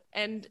do.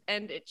 And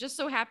it just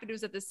so happened it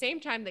was at the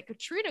same time that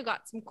Katrina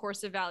got some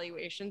course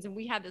evaluations, and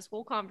we had this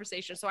whole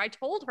conversation. So I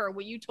told her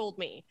what you told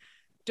me.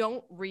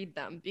 Don't read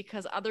them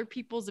because other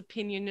people's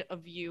opinion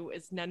of you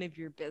is none of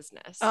your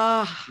business.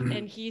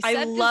 And he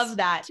said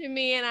that to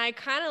me, and I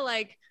kind of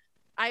like,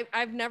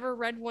 I've never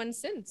read one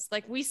since.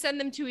 Like we send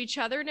them to each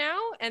other now,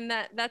 and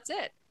that's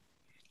it.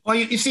 Well,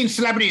 you've seen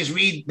celebrities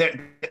read the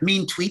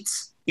mean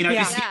tweets. You know,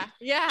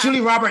 yeah.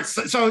 Julie Roberts.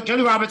 So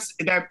Julie Roberts,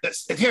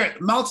 here,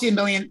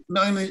 multi-million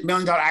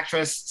dollar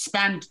actress,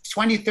 spent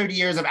 20, 30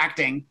 years of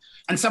acting,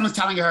 and someone's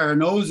telling her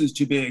nose is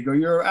too big, or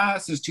your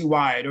ass is too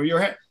wide, or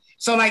your hair.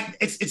 So like,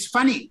 it's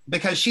funny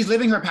because she's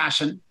living her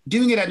passion,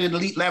 doing it at an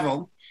elite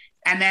level.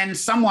 And then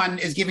someone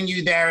is giving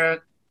you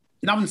their,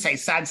 I wouldn't say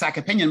sad sack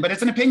opinion, but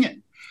it's an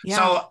opinion. Yeah.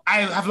 So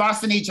I have lost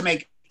the need to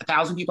make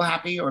 1,000 people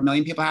happy or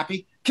 1,000,000 people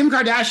happy. Kim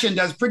Kardashian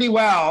does pretty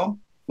well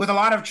with a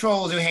lot of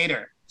trolls who hate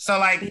her. So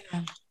like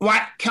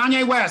what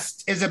Kanye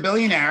West is a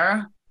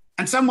billionaire,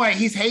 and some way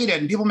he's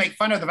hated and people make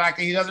fun of the fact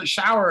that he doesn't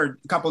shower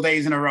a couple of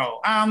days in a row.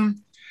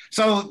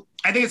 So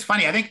I think it's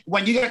funny. I think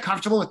when you get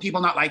comfortable with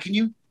people not liking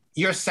you,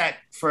 you're set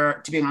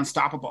to being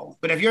unstoppable.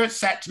 But if you're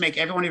set to make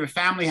everyone in your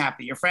family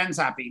happy, your friends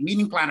happy,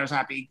 meeting planners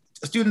happy,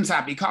 students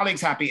happy,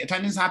 colleagues happy,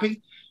 attendants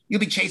happy, you'll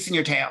be chasing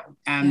your tail.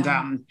 And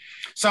and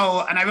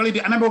I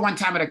remember one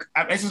time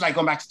this is like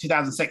going back to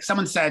 2006,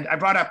 someone said, I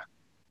brought up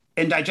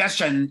in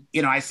digestion,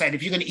 you know, I said,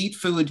 if you're going to eat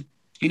food,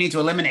 you need to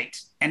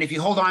eliminate. And if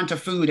you hold on to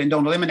food and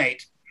don't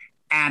eliminate,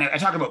 and I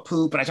talk about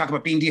poop and I talk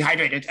about being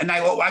dehydrated. And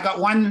I got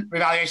one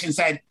evaluation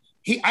said,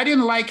 I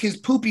didn't like his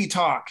poopy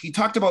talk. He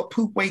talked about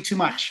poop way too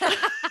much.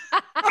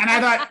 And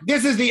I thought,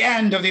 this is the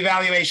end of the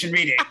evaluation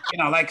reading,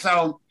 you know, like,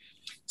 so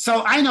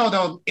I know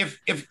though, if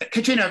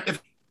Katrina,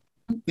 if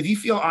you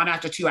feel on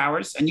after 2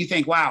 hours and you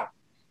think, wow,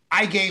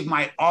 I gave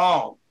my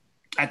all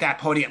at that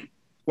podium,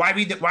 why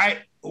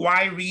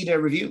read a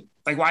review?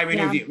 Like, why read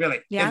a review, really?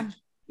 Yeah.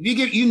 If you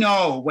give, you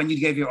know, when you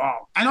gave your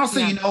all. And also,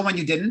 you know, when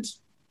you didn't.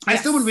 I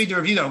still would read the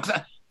review though,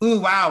 because,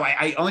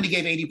 I only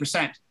gave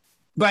 80%.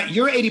 But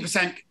your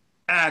 80%,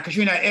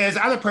 Katrina, is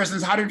other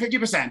person's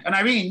 150%. And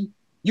Irene,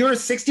 you're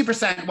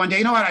 60% one day.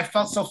 You know what? I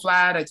felt so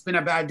flat. It's been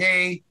a bad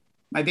day.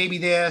 my baby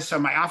this or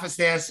my office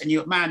this, and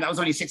you, man, that was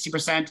only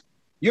 60%.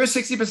 You're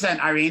 60%,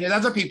 Irene, and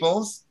other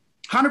people's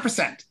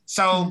 100%.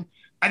 So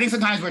I think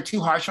sometimes we're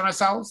too harsh on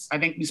ourselves. I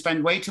think we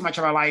spend way too much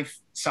of our life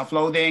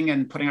self-loathing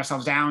and putting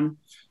ourselves down.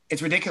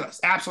 It's ridiculous,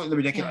 absolutely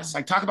ridiculous.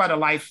 Like, talk about a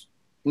life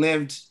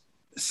lived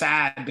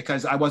sad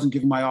because I wasn't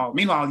giving my all.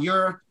 Meanwhile,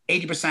 you're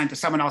 80% to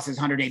someone else's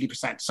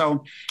 180%.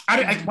 So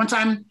one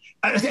time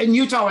in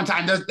Utah, I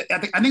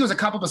think it was a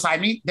couple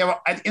beside me.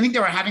 I think they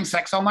were having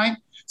sex all night.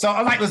 So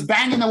all night was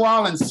banging the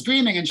wall and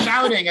screaming and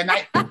shouting. And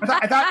I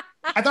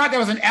thought there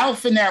was an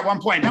elf in there at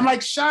one point. I'm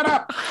like, shut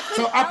up.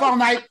 So up all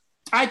night,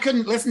 I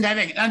couldn't listen to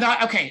anything. And I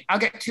thought, okay, I'll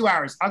get 2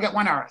 hours. I'll get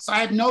 1 hour. So I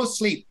had no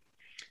sleep.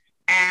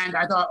 And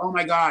I thought, oh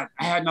my God,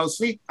 I had no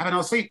sleep.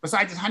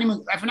 Besides this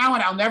honeymoon. From now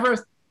on, I'll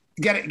never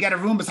get a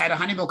room beside a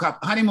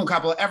honeymoon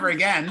couple ever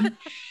again.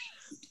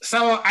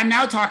 So I'm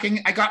now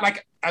talking, I got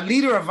like a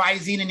liter of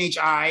Visine in each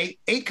eye,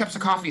 8 cups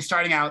of coffee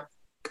starting out,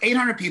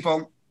 800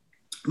 people.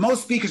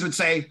 Most speakers would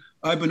say,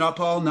 I've been up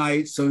all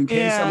night, so in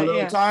case I'm a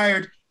little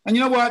tired. And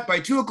you know what? By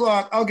 2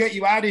 o'clock, I'll get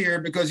you out of here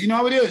because you know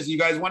how it is. You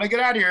guys want to get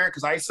out of here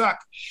because I suck.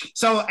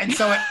 So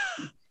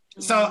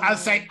I'll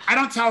say, I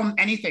don't tell them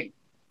anything.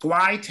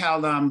 Why tell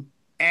them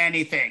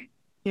anything?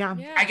 Yeah.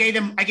 I gave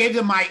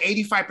them my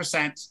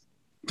 85%.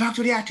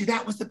 Dr. Diatu,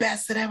 that was the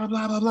best that ever,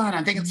 blah, blah, blah. And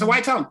I'm thinking, so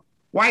why tell them?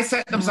 Why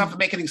set themselves to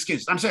make an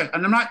excuse? I'm serious.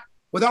 And I'm not,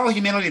 with all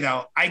humility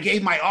though, I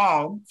gave my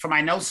all for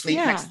my no sleep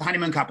next to the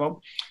honeymoon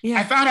couple. Yeah.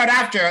 I found out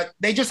after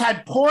they just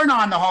had porn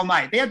on the whole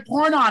night. They had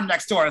porn on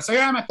next door. So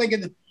here I'm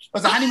thinking it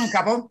was a honeymoon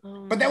couple,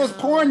 but there was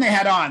porn they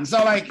had on.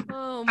 So like,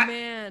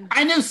 man,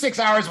 I knew 6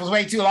 hours was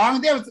way too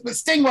long.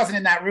 Sting wasn't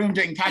in that room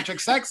doing tantric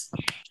sex.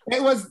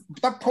 It was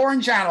the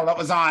porn channel that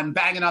was on,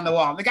 banging on the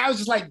wall. The guy was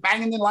just like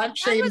banging the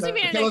lampshade. That must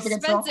be an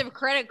expensive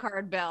credit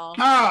card bill.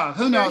 Oh,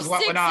 who knows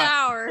what went on? 6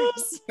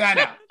 hours.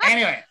 I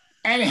know.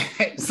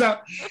 Anyway, so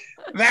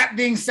that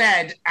being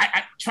said,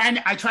 I try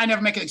never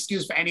to make an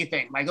excuse for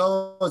anything. Like,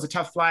 oh, it was a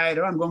tough flight,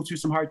 or I'm going through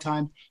some hard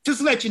time. Just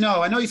to let you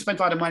know, I know you spent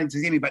a lot of money to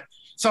see me, but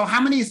so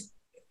how many,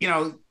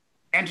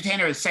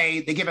 entertainers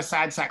say they give a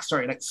sad sack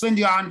story? Like Celine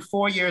Dion,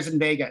 4 years in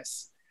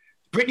Vegas.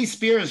 Britney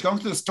Spears going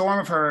through the storm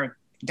of her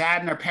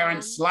dad and her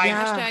parents' life.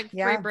 Hashtag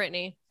free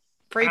Britney.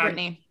 Free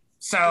Britney.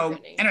 So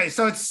anyway,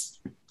 so it's,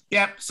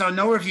 so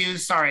no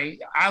reviews, sorry.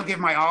 I'll give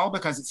my all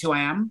because it's who I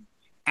am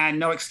and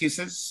no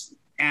excuses.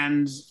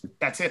 And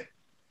that's it.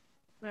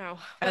 Wow.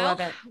 I love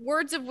it.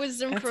 Words of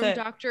wisdom from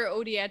Dr.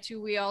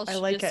 Odiatu. We all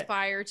should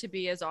aspire to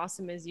be as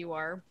awesome as you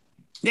are.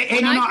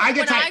 When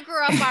I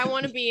grew up, I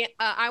want to be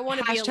a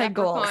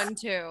leprechaun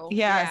too.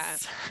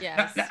 Yes.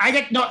 Yes.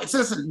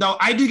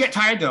 I do get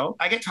tired though.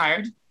 I get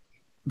tired.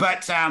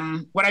 But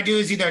what I do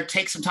is either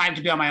take some time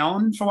to be on my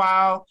own for a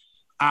while.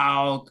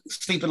 I'll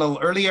sleep a little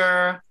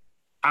earlier.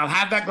 I'll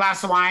have that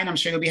glass of wine I'm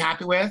sure you'll be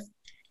happy with.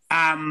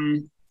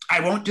 I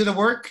won't do the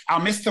work.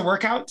 I'll miss the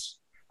workout.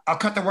 I'll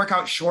cut the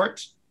workout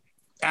short.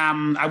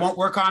 I won't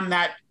work on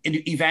that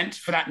event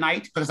for that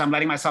night because I'm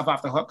letting myself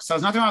off the hook. So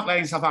there's nothing wrong with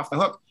letting yourself off the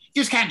hook.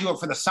 You just can't do it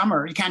for the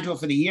summer. You can't do it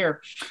for the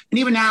year. And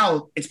even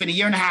now, it's been 1.5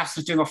 years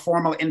since doing a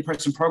formal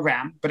in-person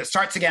program, but it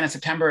starts again in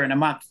September in a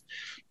month.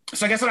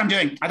 So guess what I'm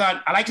doing? I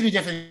thought I like to do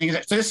different things.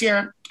 So this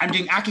year, I'm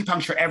doing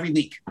acupuncture every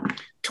week.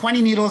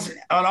 20 needles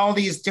on all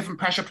these different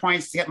pressure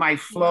points to get my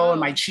flow and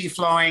my chi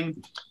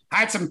flowing. I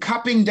had some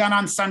cupping done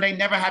on Sunday.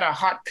 Never had a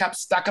hot cup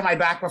stuck in my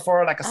back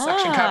before, like a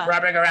suction cup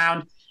rubbing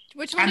around.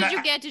 Which one did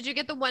you get? Did you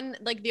get the one,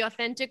 like the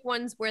authentic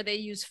ones where they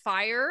use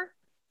fire?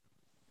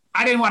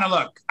 I didn't want to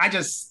look. I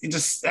just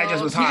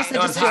was hot.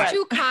 There's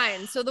two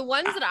kinds. So the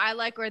ones that I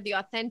like are the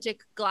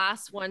authentic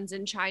glass ones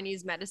in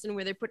Chinese medicine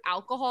where they put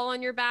alcohol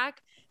on your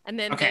back and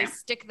then they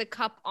stick the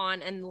cup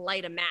on and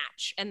light a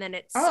match and then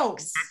it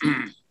sucks.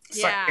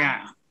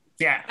 Yeah.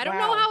 I don't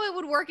know how it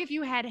would work if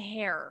you had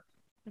hair.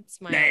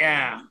 That's my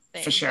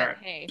thing, for sure.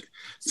 But, hey,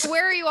 so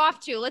where are you off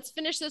to? Let's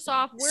finish this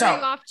off. Where are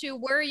you off to?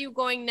 Where are you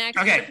going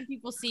next? Where can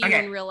people see you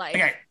in real life?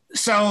 Okay.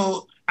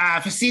 So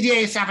for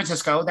CDA San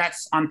Francisco,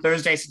 that's on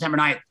Thursday, September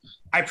 9th.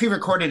 I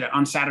pre-recorded it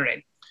on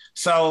Saturday.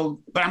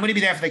 So, but I'm going to be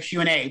there for the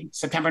Q&A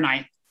September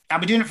 9th. I'll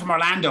be doing it from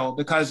Orlando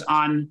because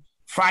on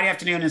Friday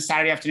afternoon and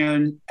Saturday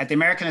afternoon at the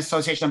American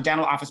Association of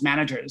Dental Office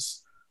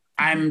Managers,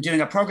 I'm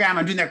doing a program.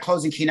 I'm doing their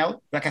closing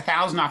keynote, like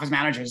 1,000 office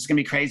managers. It's going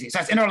to be crazy. So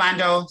that's in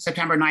Orlando,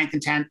 September 9th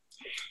and 10th.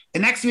 The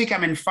next week,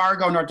 I'm in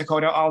Fargo, North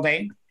Dakota all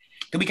day.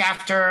 The week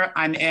after,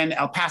 I'm in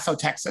El Paso,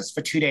 Texas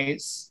for 2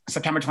 days,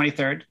 September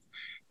 23rd.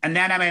 And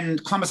then I'm in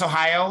Columbus,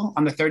 Ohio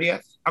on the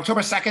 30th. October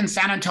 2nd,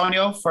 San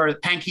Antonio for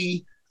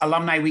Pankey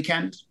Alumni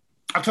Weekend.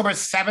 October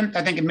 7th,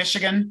 I think in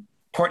Michigan,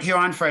 Port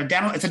Huron for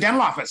it's a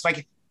dental office.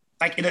 Like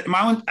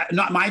my own,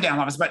 not my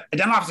dental office, but a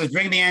dental office is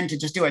bringing me in to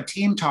just do a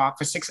team talk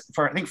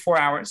for I think 4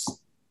 hours.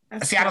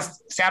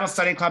 Seattle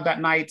Study Club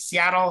that night,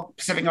 Seattle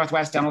Pacific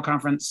Northwest Dental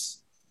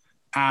Conference.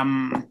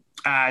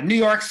 New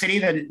York City,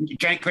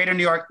 the Greater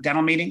New York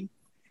Dental Meeting,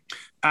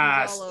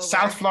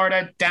 South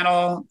Florida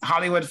Dental,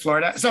 Hollywood,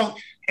 Florida. So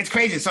it's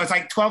crazy. So it's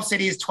like 12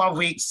 cities, 12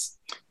 weeks.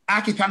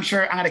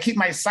 Acupuncture. I'm going to keep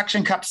my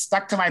suction cup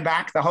stuck to my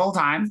back the whole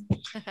time.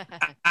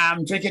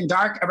 I'm drinking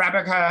dark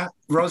Arabica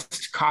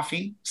roast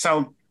coffee.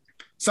 So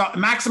So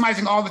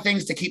maximizing all the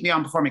things to keep me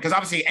on performing, because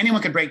obviously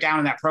anyone could break down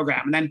in that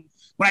program. And then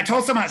when I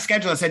told someone that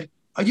schedule, I said,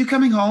 are you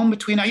coming home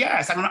between,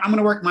 yes, I'm going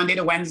to work Monday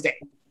to Wednesday.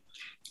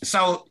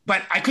 So,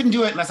 but I couldn't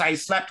do it unless I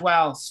slept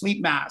well,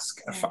 sleep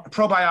mask,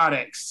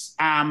 probiotics,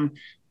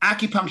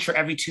 acupuncture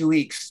every 2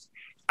 weeks.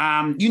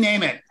 You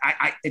name it.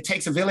 It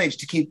takes a village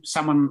to keep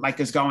someone like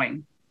this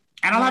going.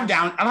 And I'll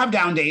have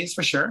down days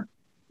for sure.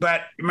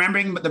 But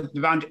remembering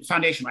the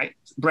foundation, right?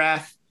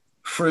 Breath,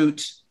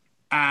 fruit,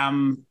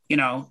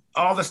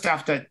 all the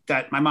stuff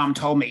that my mom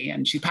told me.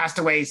 And she passed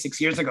away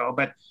 6 years ago,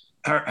 but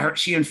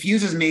she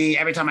infuses me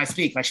every time I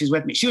speak, like she's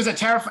with me. She was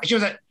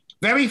a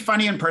very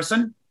funny in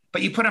person,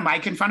 but you put a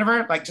mic in front of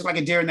her, just like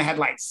a deer in the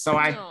headlights. So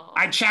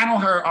I channel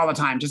her all the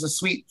time. Just a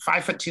sweet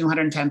 5'2",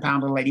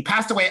 110-pound little lady.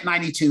 Passed away at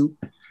 92,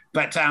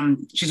 but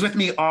she's with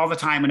me all the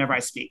time whenever I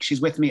speak. She's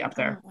with me up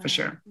there for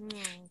sure.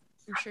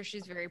 I'm sure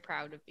she's very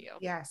proud of you.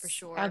 Yes, for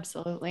sure.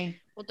 Absolutely.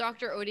 Well,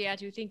 Dr.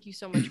 Odiatu, thank you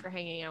so much for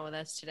hanging out with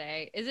us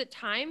today. Is it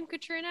time,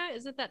 Katrina?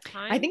 Is it that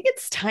time? I think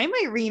it's time,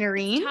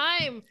 Irene.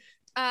 Time.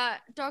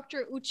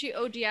 Dr. Uche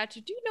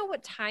Odiatu, do you know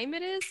what time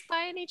it is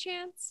by any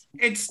chance?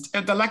 It's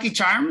the Lucky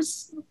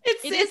Charms.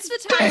 It's the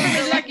time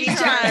of the Lucky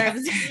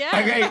Charms. Yeah.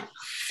 Okay.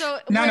 So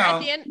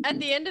at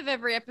the end of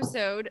every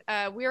episode,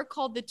 we are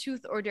called the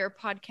Tooth or Dare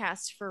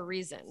podcast for a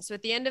reason. So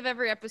at the end of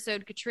every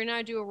episode, Katrina and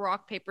I do a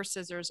rock, paper,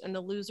 scissors, and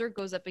the loser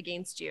goes up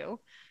against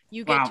you.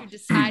 You get to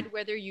decide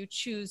whether you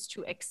choose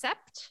to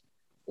accept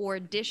or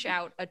dish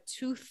out a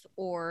tooth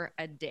or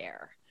a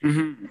dare.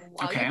 Mm-hmm.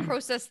 While you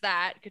process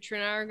that,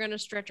 Katrina and I are going to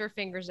stretch our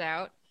fingers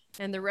out.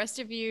 And the rest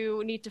of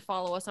you need to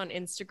follow us on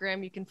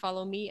Instagram. You can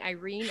follow me,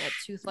 Irene, at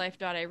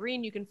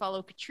toothlife.irene. You can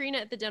follow Katrina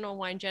at the Dental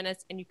Wine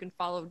Genist. And you can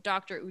follow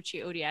Dr.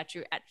 Uche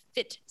Odiatu at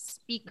Fit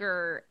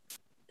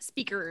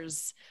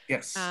Speakers.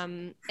 Yes.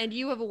 And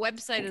you have a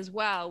website as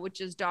well,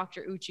 which is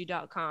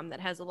druche.com,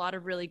 that has a lot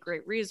of really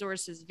great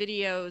resources,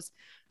 videos,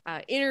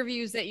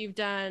 interviews that you've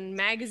done,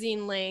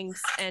 magazine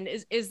links. And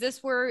is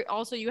this where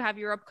also you have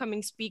your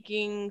upcoming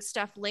speaking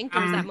stuff linked,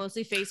 or is that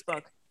mostly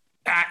Facebook?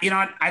 You know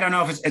what? I don't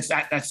know if it's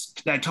that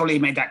totally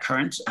made that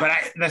current, but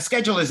the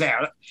schedule is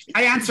there.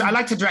 I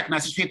like to direct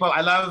message people.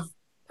 I love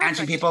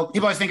answering people.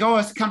 People always think,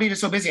 this company is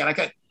so busy. I like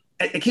it.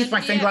 It keeps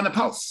my finger on the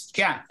pulse.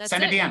 Yeah.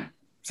 Send a DM.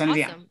 Send a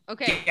DM.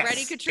 Okay. Yes.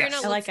 Ready, Katrina?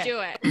 Yes. Let's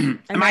do it.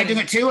 Am I doing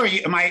it too, or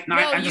am I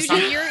not? No,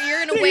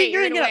 you're gonna wait.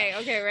 You're gonna wait.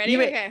 Okay, ready?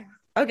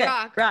 Okay.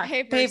 Rock,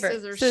 paper,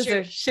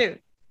 scissors,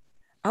 shoot.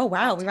 Oh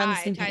wow, we were on the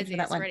same page for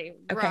that one. Ready.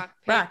 Okay.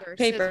 Rock,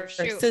 paper,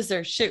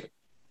 scissors, shoot.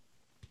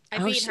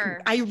 I beat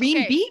her.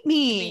 Irene beat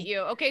me. Beat you.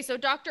 Okay, so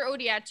Dr.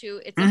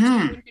 Odiatu, it's up to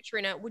you and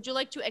Katrina. Would you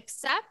like to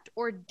accept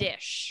or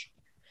dish?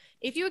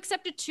 If you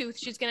accept a tooth,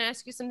 she's going to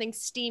ask you something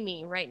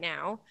steamy right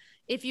now.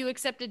 If you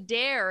accept a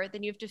dare,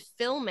 then you have to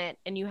film it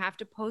and you have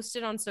to post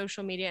it on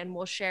social media, and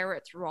we'll share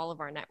it through all of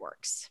our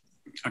networks.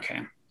 Okay.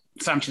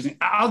 So I'm choosing.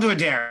 I'll do a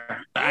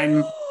dare.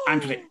 I'm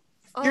pretty.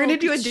 You're gonna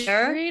do a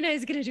dare? Katrina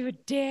is gonna do a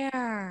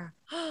dare.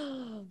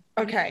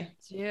 Okay.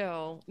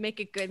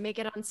 Make it good. Make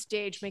it on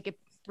stage. Make it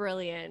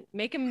brilliant.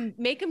 Make him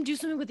do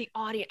something with the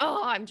audience.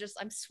 Oh, I'm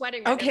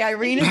sweating. Right okay, now.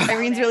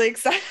 Irene's really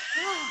excited.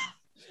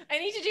 I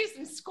need to do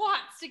some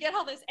squats to get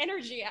all this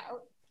energy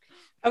out.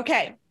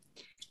 Okay.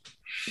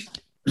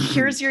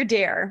 Here's your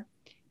dare.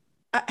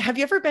 Have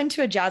you ever been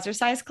to a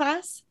jazzercise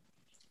class?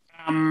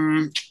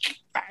 Zumba.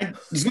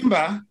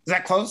 Is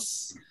that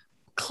close?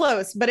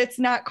 Close, but it's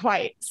not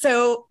quite.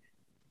 So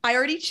I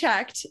already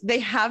checked. They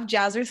have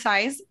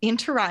jazzercise in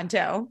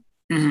Toronto.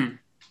 Mm-hmm.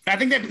 I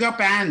think it got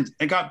banned.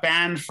 It got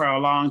banned for a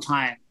long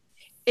time.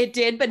 It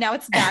did, but now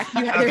it's back.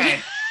 Okay.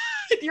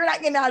 You're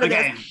not getting out of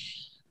this.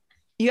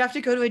 You have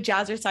to go to a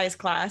jazzercise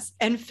class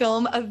and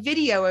film a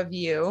video of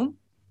you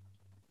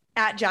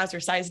at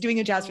jazzercise, doing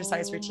a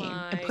jazzercise routine,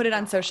 and put it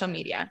on social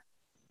media.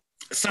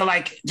 So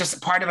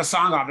just part of a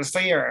song,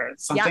 obviously, or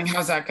something? Yep.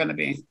 How's that going to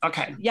be?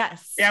 Okay.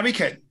 Yes. Yeah, we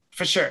could,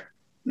 for sure.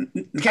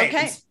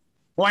 Okay.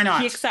 Why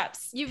not? He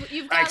accepts.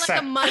 You've got like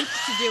a month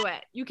to do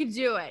it. You can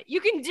do it.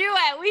 You can do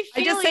it. We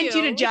feel I just sent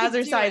you to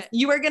jazzercise.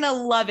 You are going to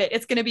love it.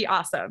 It's going to be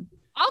awesome.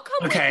 I'll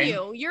come with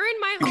you. You're in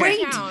my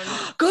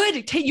hometown.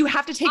 Good. You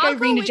have to take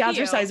Irene to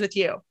jazzercise with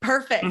you.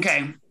 Perfect.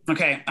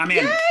 Okay. I'm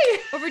in. Yay!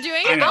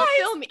 Overdoing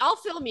it. I'll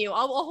film you.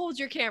 I'll hold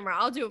your camera.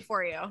 I'll do it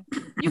for you.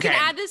 You can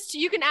add this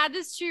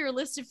to your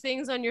list of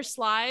things on your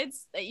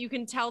slides that you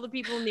can tell the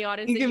people in the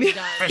audience that you've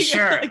done. For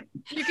sure.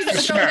 You can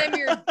show them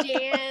your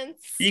dance.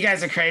 You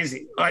guys are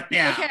crazy. But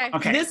yeah.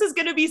 Okay. This is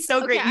gonna be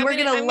so great. You are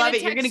gonna love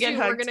it. You're gonna get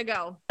hugged. We're gonna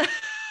go.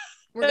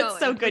 That's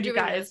so good, you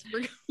guys.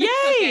 Yay!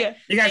 Okay.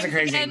 You guys are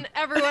crazy. And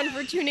everyone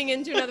for tuning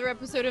in to another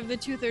episode of the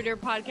Tooth or Dare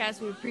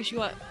podcast. We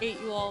appreciate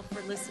you all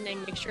for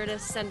listening. Make sure to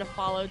send a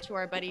follow to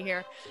our buddy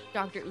here,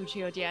 Dr.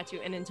 Uche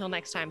Odiatu. And until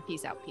next time,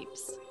 peace out,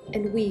 peeps.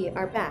 And we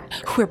are back.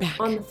 We're back.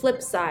 On the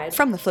flip side.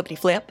 From the flippity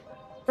flip.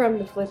 From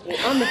the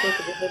flippity. On the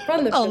flippity flip.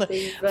 From the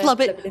flippity flip. Flip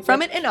it.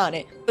 From it and on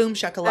it. Boom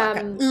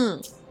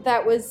shakalaka.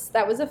 That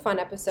was a fun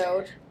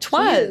episode.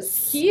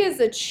 Twas. He is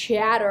a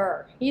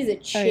chatter. He's a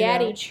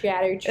chatty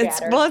chatter.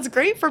 It's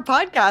great for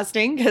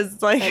podcasting because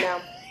I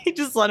know.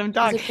 Just let him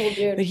talk. He's a cool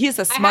dude. But he's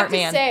a smart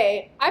man.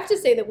 I have to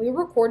say that we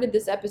recorded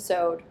this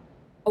episode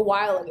a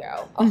while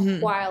ago,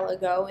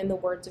 in the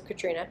words of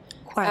Katrina.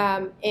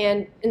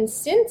 And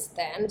since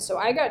then, so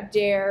I got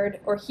dared,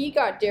 or he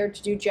got dared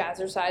to do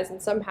jazzercise,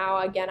 and somehow,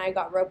 again, I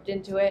got roped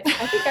into it.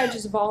 I think I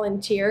just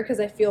volunteer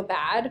because I feel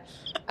bad.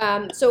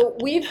 So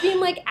we've been,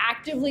 like,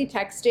 actively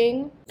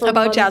texting for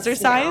about months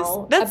jazzercise?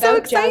 now That's so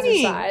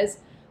exciting. Jazzercise.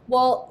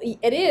 Well,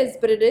 it is,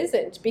 but it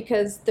isn't,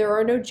 because there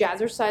are no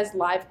jazzercise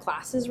live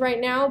classes right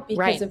now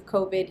because of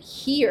COVID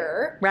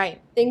here.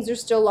 Right. Things are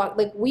still locked.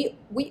 Like, we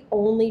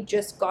only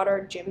just got our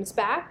gyms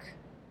back,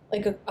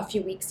 like, a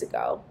few weeks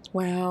ago.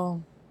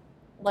 Wow.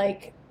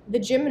 Like, the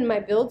gym in my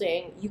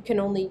building, you can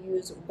only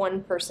use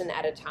one person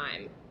at a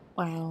time.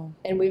 Wow.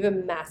 And we have a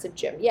massive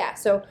gym. Yeah,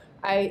 so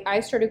I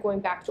started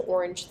going back to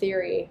Orange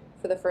Theory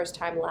for the first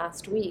time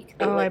last week.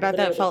 Oh, I bet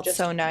that felt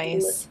so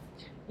nice.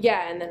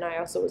 Yeah, and then I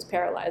also was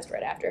paralyzed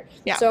right after.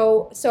 Yeah.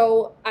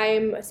 So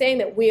I'm saying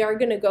that we are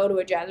going to go to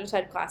a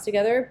jazzercise class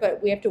together,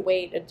 but we have to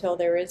wait until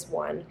there is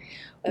one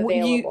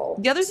available.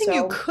 The other thing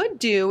you could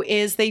do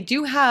is they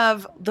do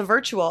have the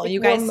virtual. Like you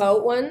guys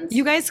remote ones.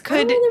 You guys I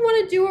could don't really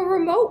want to do a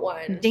remote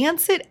one.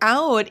 Dance it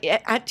out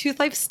at Tooth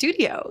Life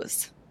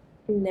Studios.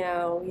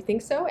 No, you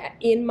think so?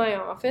 In my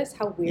office?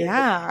 How weird.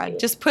 Yeah,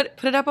 just put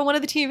it up on one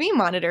of the TV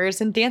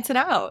monitors and dance it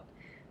out.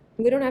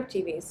 We don't have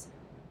TVs.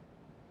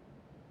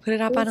 Put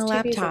it up on a TVs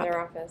laptop. in their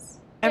office.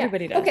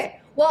 Everybody does.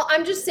 Okay. Well,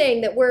 I'm just saying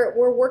that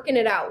we're working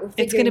it out.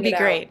 It's going to be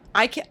great.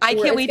 I can't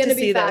wait to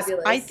see this.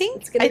 Fabulous. I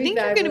think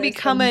you're going to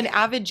become an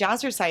avid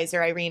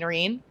jazzerciser, Irene.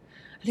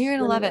 I think you're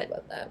going to love it.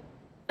 About that.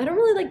 I don't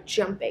really like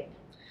jumping.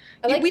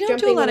 We don't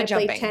do a lot of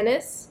jumping. jumping. Play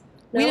tennis.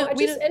 No,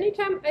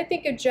 anytime I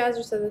think of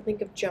jazzercise, I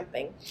think of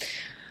jumping.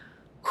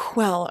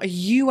 Well,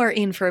 you are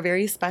in for a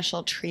very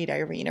special treat,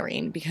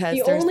 Irene, because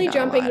the only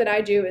jumping that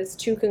I do is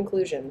two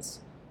conclusions.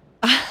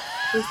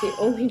 It's the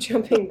only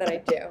jumping that I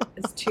do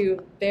is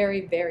two very,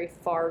 very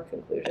far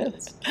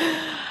conclusions.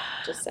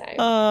 Just saying.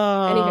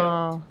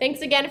 Anywho,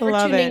 thanks again for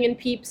tuning in,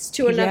 peeps,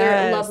 to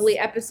another lovely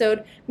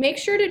episode. Make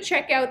sure to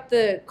check out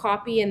the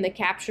copy and the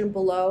caption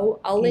below.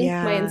 I'll link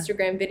my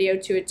Instagram video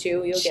to it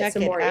too. You'll get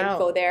some more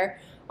info there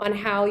on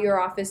how your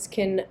office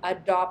can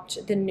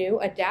adopt the new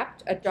way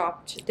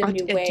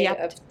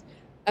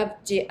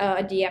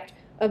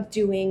of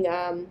doing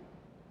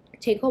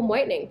take-home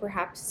whitening.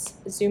 Perhaps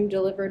Zoom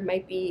delivered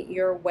might be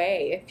your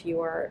way if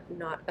you are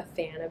not a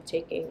fan of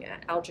taking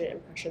Algin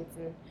impressions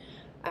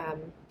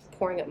and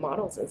pouring up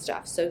models and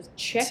stuff. So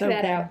check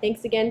that out.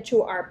 Thanks again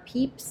to our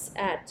peeps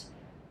at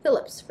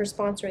Philips for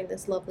sponsoring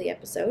this lovely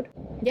episode.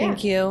 Yeah,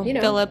 thank you,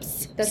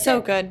 Philips. That's so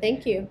good.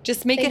 Thank you.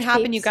 Just make it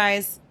happen, peeps. You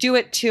guys. Do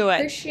it to it.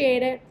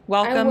 Appreciate it.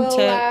 Welcome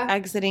to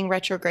exiting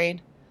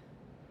retrograde.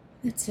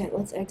 That's it.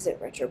 Let's exit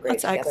retrograde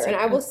together. And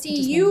I will see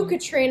you,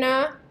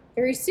 Katrina,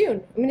 very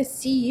soon. I'm going to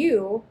see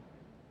you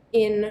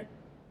in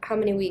how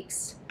many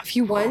weeks? A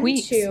few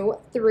weeks. 1, 2,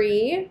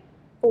 3,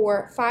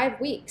 4,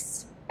 5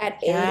 weeks at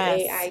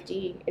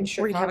AAID in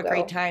Chicago. We're going to have a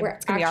great time. We're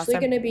actually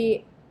going to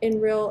be in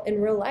real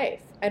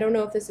life. I don't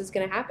know if this is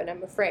going to happen.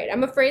 I'm afraid.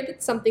 I'm afraid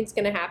that something's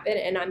going to happen,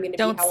 and I'm going to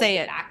be held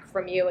back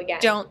from you again.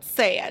 Don't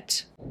say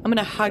it. I'm going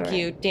to hug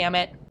you, damn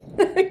it.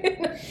 I'm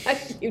going to hug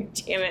you,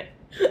 damn it.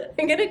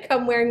 I'm going to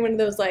come wearing one of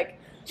those, like,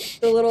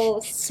 the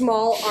little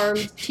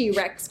small-armed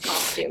T-Rex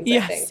costumes, I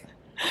think.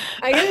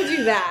 I'm going to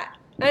do that.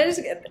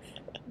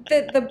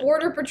 The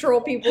Border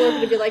Patrol people are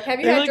going to be like, have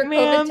you had your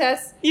COVID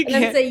test? And I'm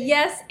going to say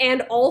yes,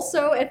 and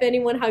also, if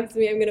anyone hugs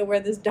me, I'm going to wear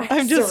this dinosaur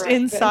I'm just outfit.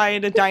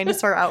 inside a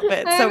dinosaur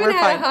outfit, so we're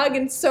fine. I haven't had a hug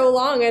in so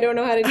long, I don't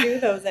know how to do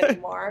those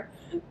anymore.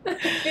 I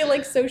feel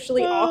like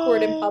socially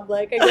awkward in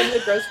public. I go to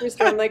the grocery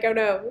store, I'm like, oh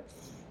no.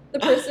 The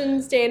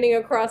person standing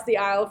across the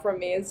aisle from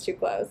me is too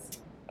close.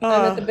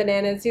 I'm at the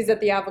bananas, he's at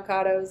the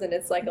avocados, and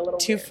it's like a little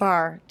too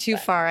weird. Too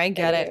far. I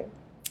get it.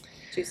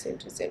 Too soon.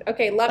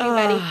 Okay, love you,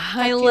 buddy.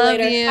 I love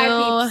you.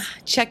 Bye,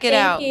 peeps. Check it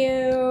out. Thank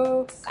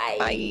you. Bye.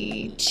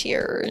 Bye.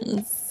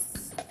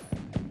 Cheers.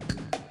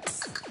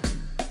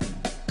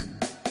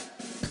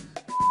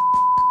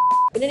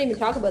 We didn't even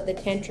talk about the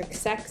tantric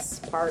sex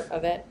part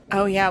of it.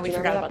 Oh, yeah, we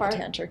forgot about the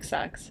tantric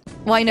sex.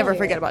 Well, I never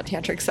forget about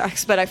tantric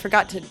sex, but I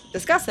forgot to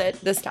discuss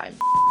it this time.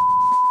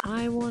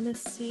 I wanna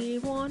see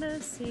him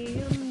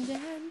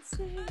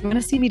dancing. You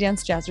wanna see me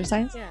dance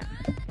jazzercise? Yeah.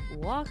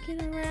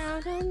 Walking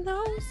around on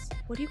those,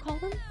 what do you call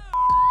them?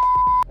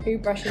 Are you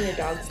brushing your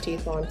dog's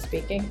teeth while I'm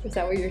speaking? Is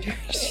that what you're doing?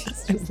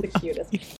 She's just the cutest.